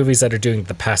like these movies that are doing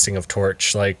the passing of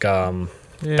torch. Like,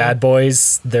 Bad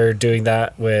Boys, they're doing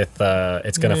that with,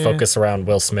 it's going to focus around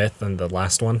Will Smith and the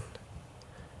last one.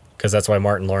 Because that's why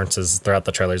Martin Lawrence is throughout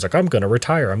the trailer. He's like, I'm going to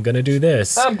retire. I'm going to do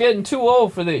this. I'm getting too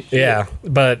old for this shit. Yeah,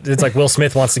 but it's like Will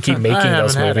Smith wants to keep making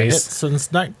those movies.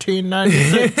 since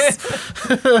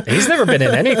 1996. He's never been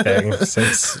in anything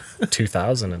since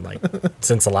 2000 and like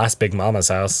since the last Big Mama's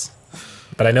House.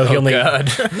 But I know he only. God.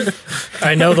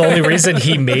 I know the only reason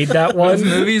he made that Those one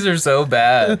movies are so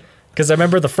bad. because I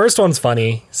remember the first one's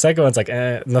funny. Second one's like,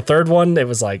 and the third one it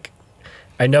was like,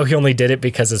 I know he only did it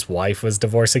because his wife was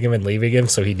divorcing him and leaving him,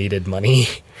 so he needed money.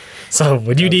 So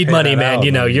when you need money, that man, out,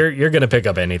 you know man. you're gonna pick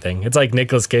up anything. It's like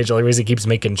Nicolas Cage. The only reason he keeps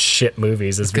making shit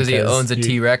movies is Because he owns a he-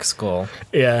 T-Rex skull.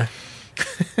 Yeah.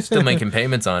 Still making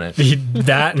payments on it.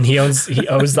 That and he owes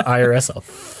the IRS a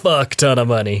fuck ton of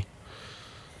money.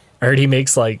 I heard he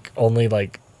makes like only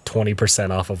like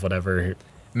 20% off of whatever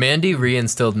Mandy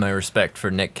reinstilled my respect for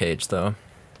Nick Cage, though.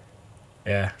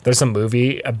 Yeah, there's a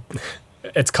movie.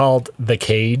 It's called The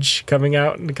Cage coming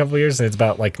out in a couple of years, and it's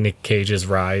about like Nick Cage's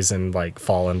rise and like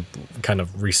fall and kind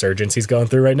of resurgence he's going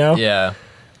through right now. Yeah.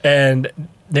 And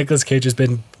Nicolas Cage has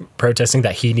been protesting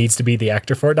that he needs to be the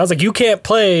actor for it. And I was like, you can't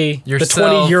play Yourself. the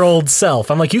 20-year-old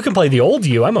self. I'm like, you can play the old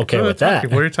you. I'm okay with that.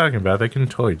 What are you talking about? They can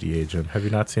totally de-age him. Have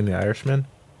you not seen The Irishman?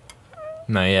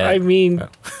 Not yet. I mean,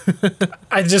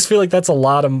 I just feel like that's a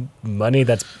lot of money.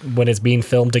 That's when it's being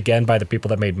filmed again by the people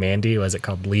that made Mandy. Was it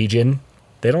called Legion?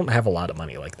 They don't have a lot of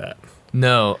money like that.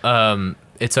 No.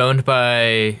 It's owned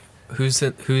by who's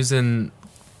in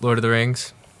Lord of the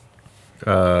Rings?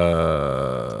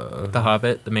 The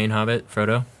Hobbit, the main Hobbit,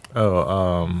 Frodo.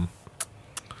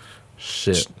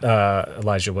 Shit.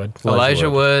 Elijah Wood. Elijah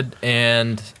Wood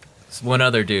and one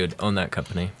other dude own that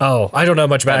company. Oh, I don't know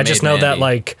much about it. I That just made know that Mandy.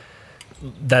 like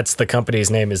that's the company's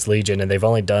name is Legion, and they've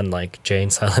only done like Jay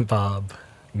and Silent Bob,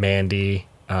 Mandy,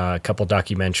 a couple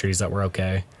documentaries that were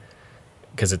okay.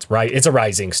 Because it's a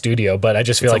rising studio, but I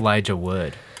just feel It's like Elijah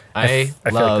Wood. I feel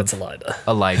like love that's a lot.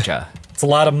 Elijah. It's a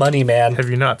lot of money, man. Have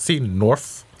you not seen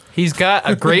North? He's got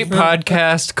a great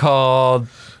podcast called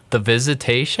The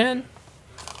Visitation,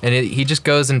 and he just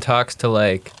goes and talks to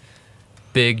like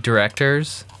big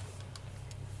directors.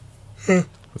 That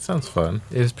sounds fun.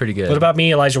 It was pretty good. What about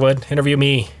me, Elijah Wood? Interview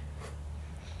me.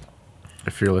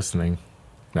 If you're listening.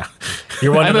 No.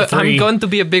 You're one of the three. I'm going to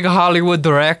be a big Hollywood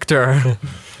director.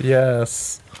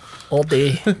 Yes. all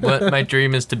day. What my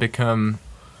dream is to become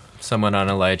someone on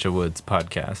Elijah Wood's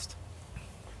podcast.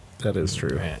 That is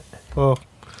true. Right. Well,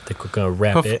 I think we're gonna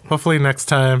wrap it. hopefully next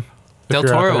time. if Del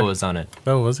you're out Toro there- was on it.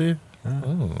 Oh, was he? Oh.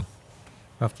 I'll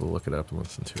have to look it up and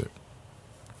listen to it.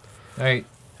 All right.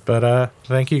 But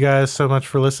thank you guys so much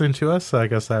for listening to us. I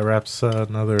guess that wraps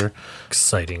another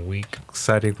Exciting week.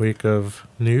 exciting week of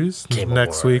news. Game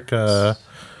Next week, Awards.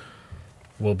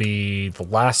 Will be the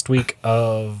last week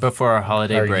of Before our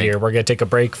holiday our break. year. We're gonna take a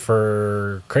break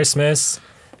for Christmas,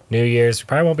 New Year's. We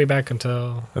probably won't be back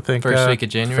until I think First week of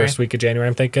January. first week of January.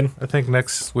 I'm thinking. I think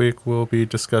next week we'll be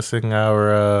discussing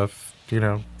our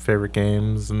favorite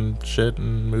games and shit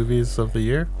and movies of the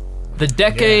year. The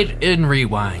decade in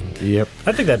rewind. Yep.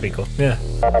 I think that'd be cool. Yeah.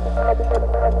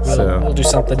 So- We'll do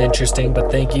something interesting.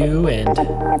 But thank you, and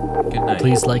Good night.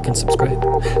 please like and subscribe.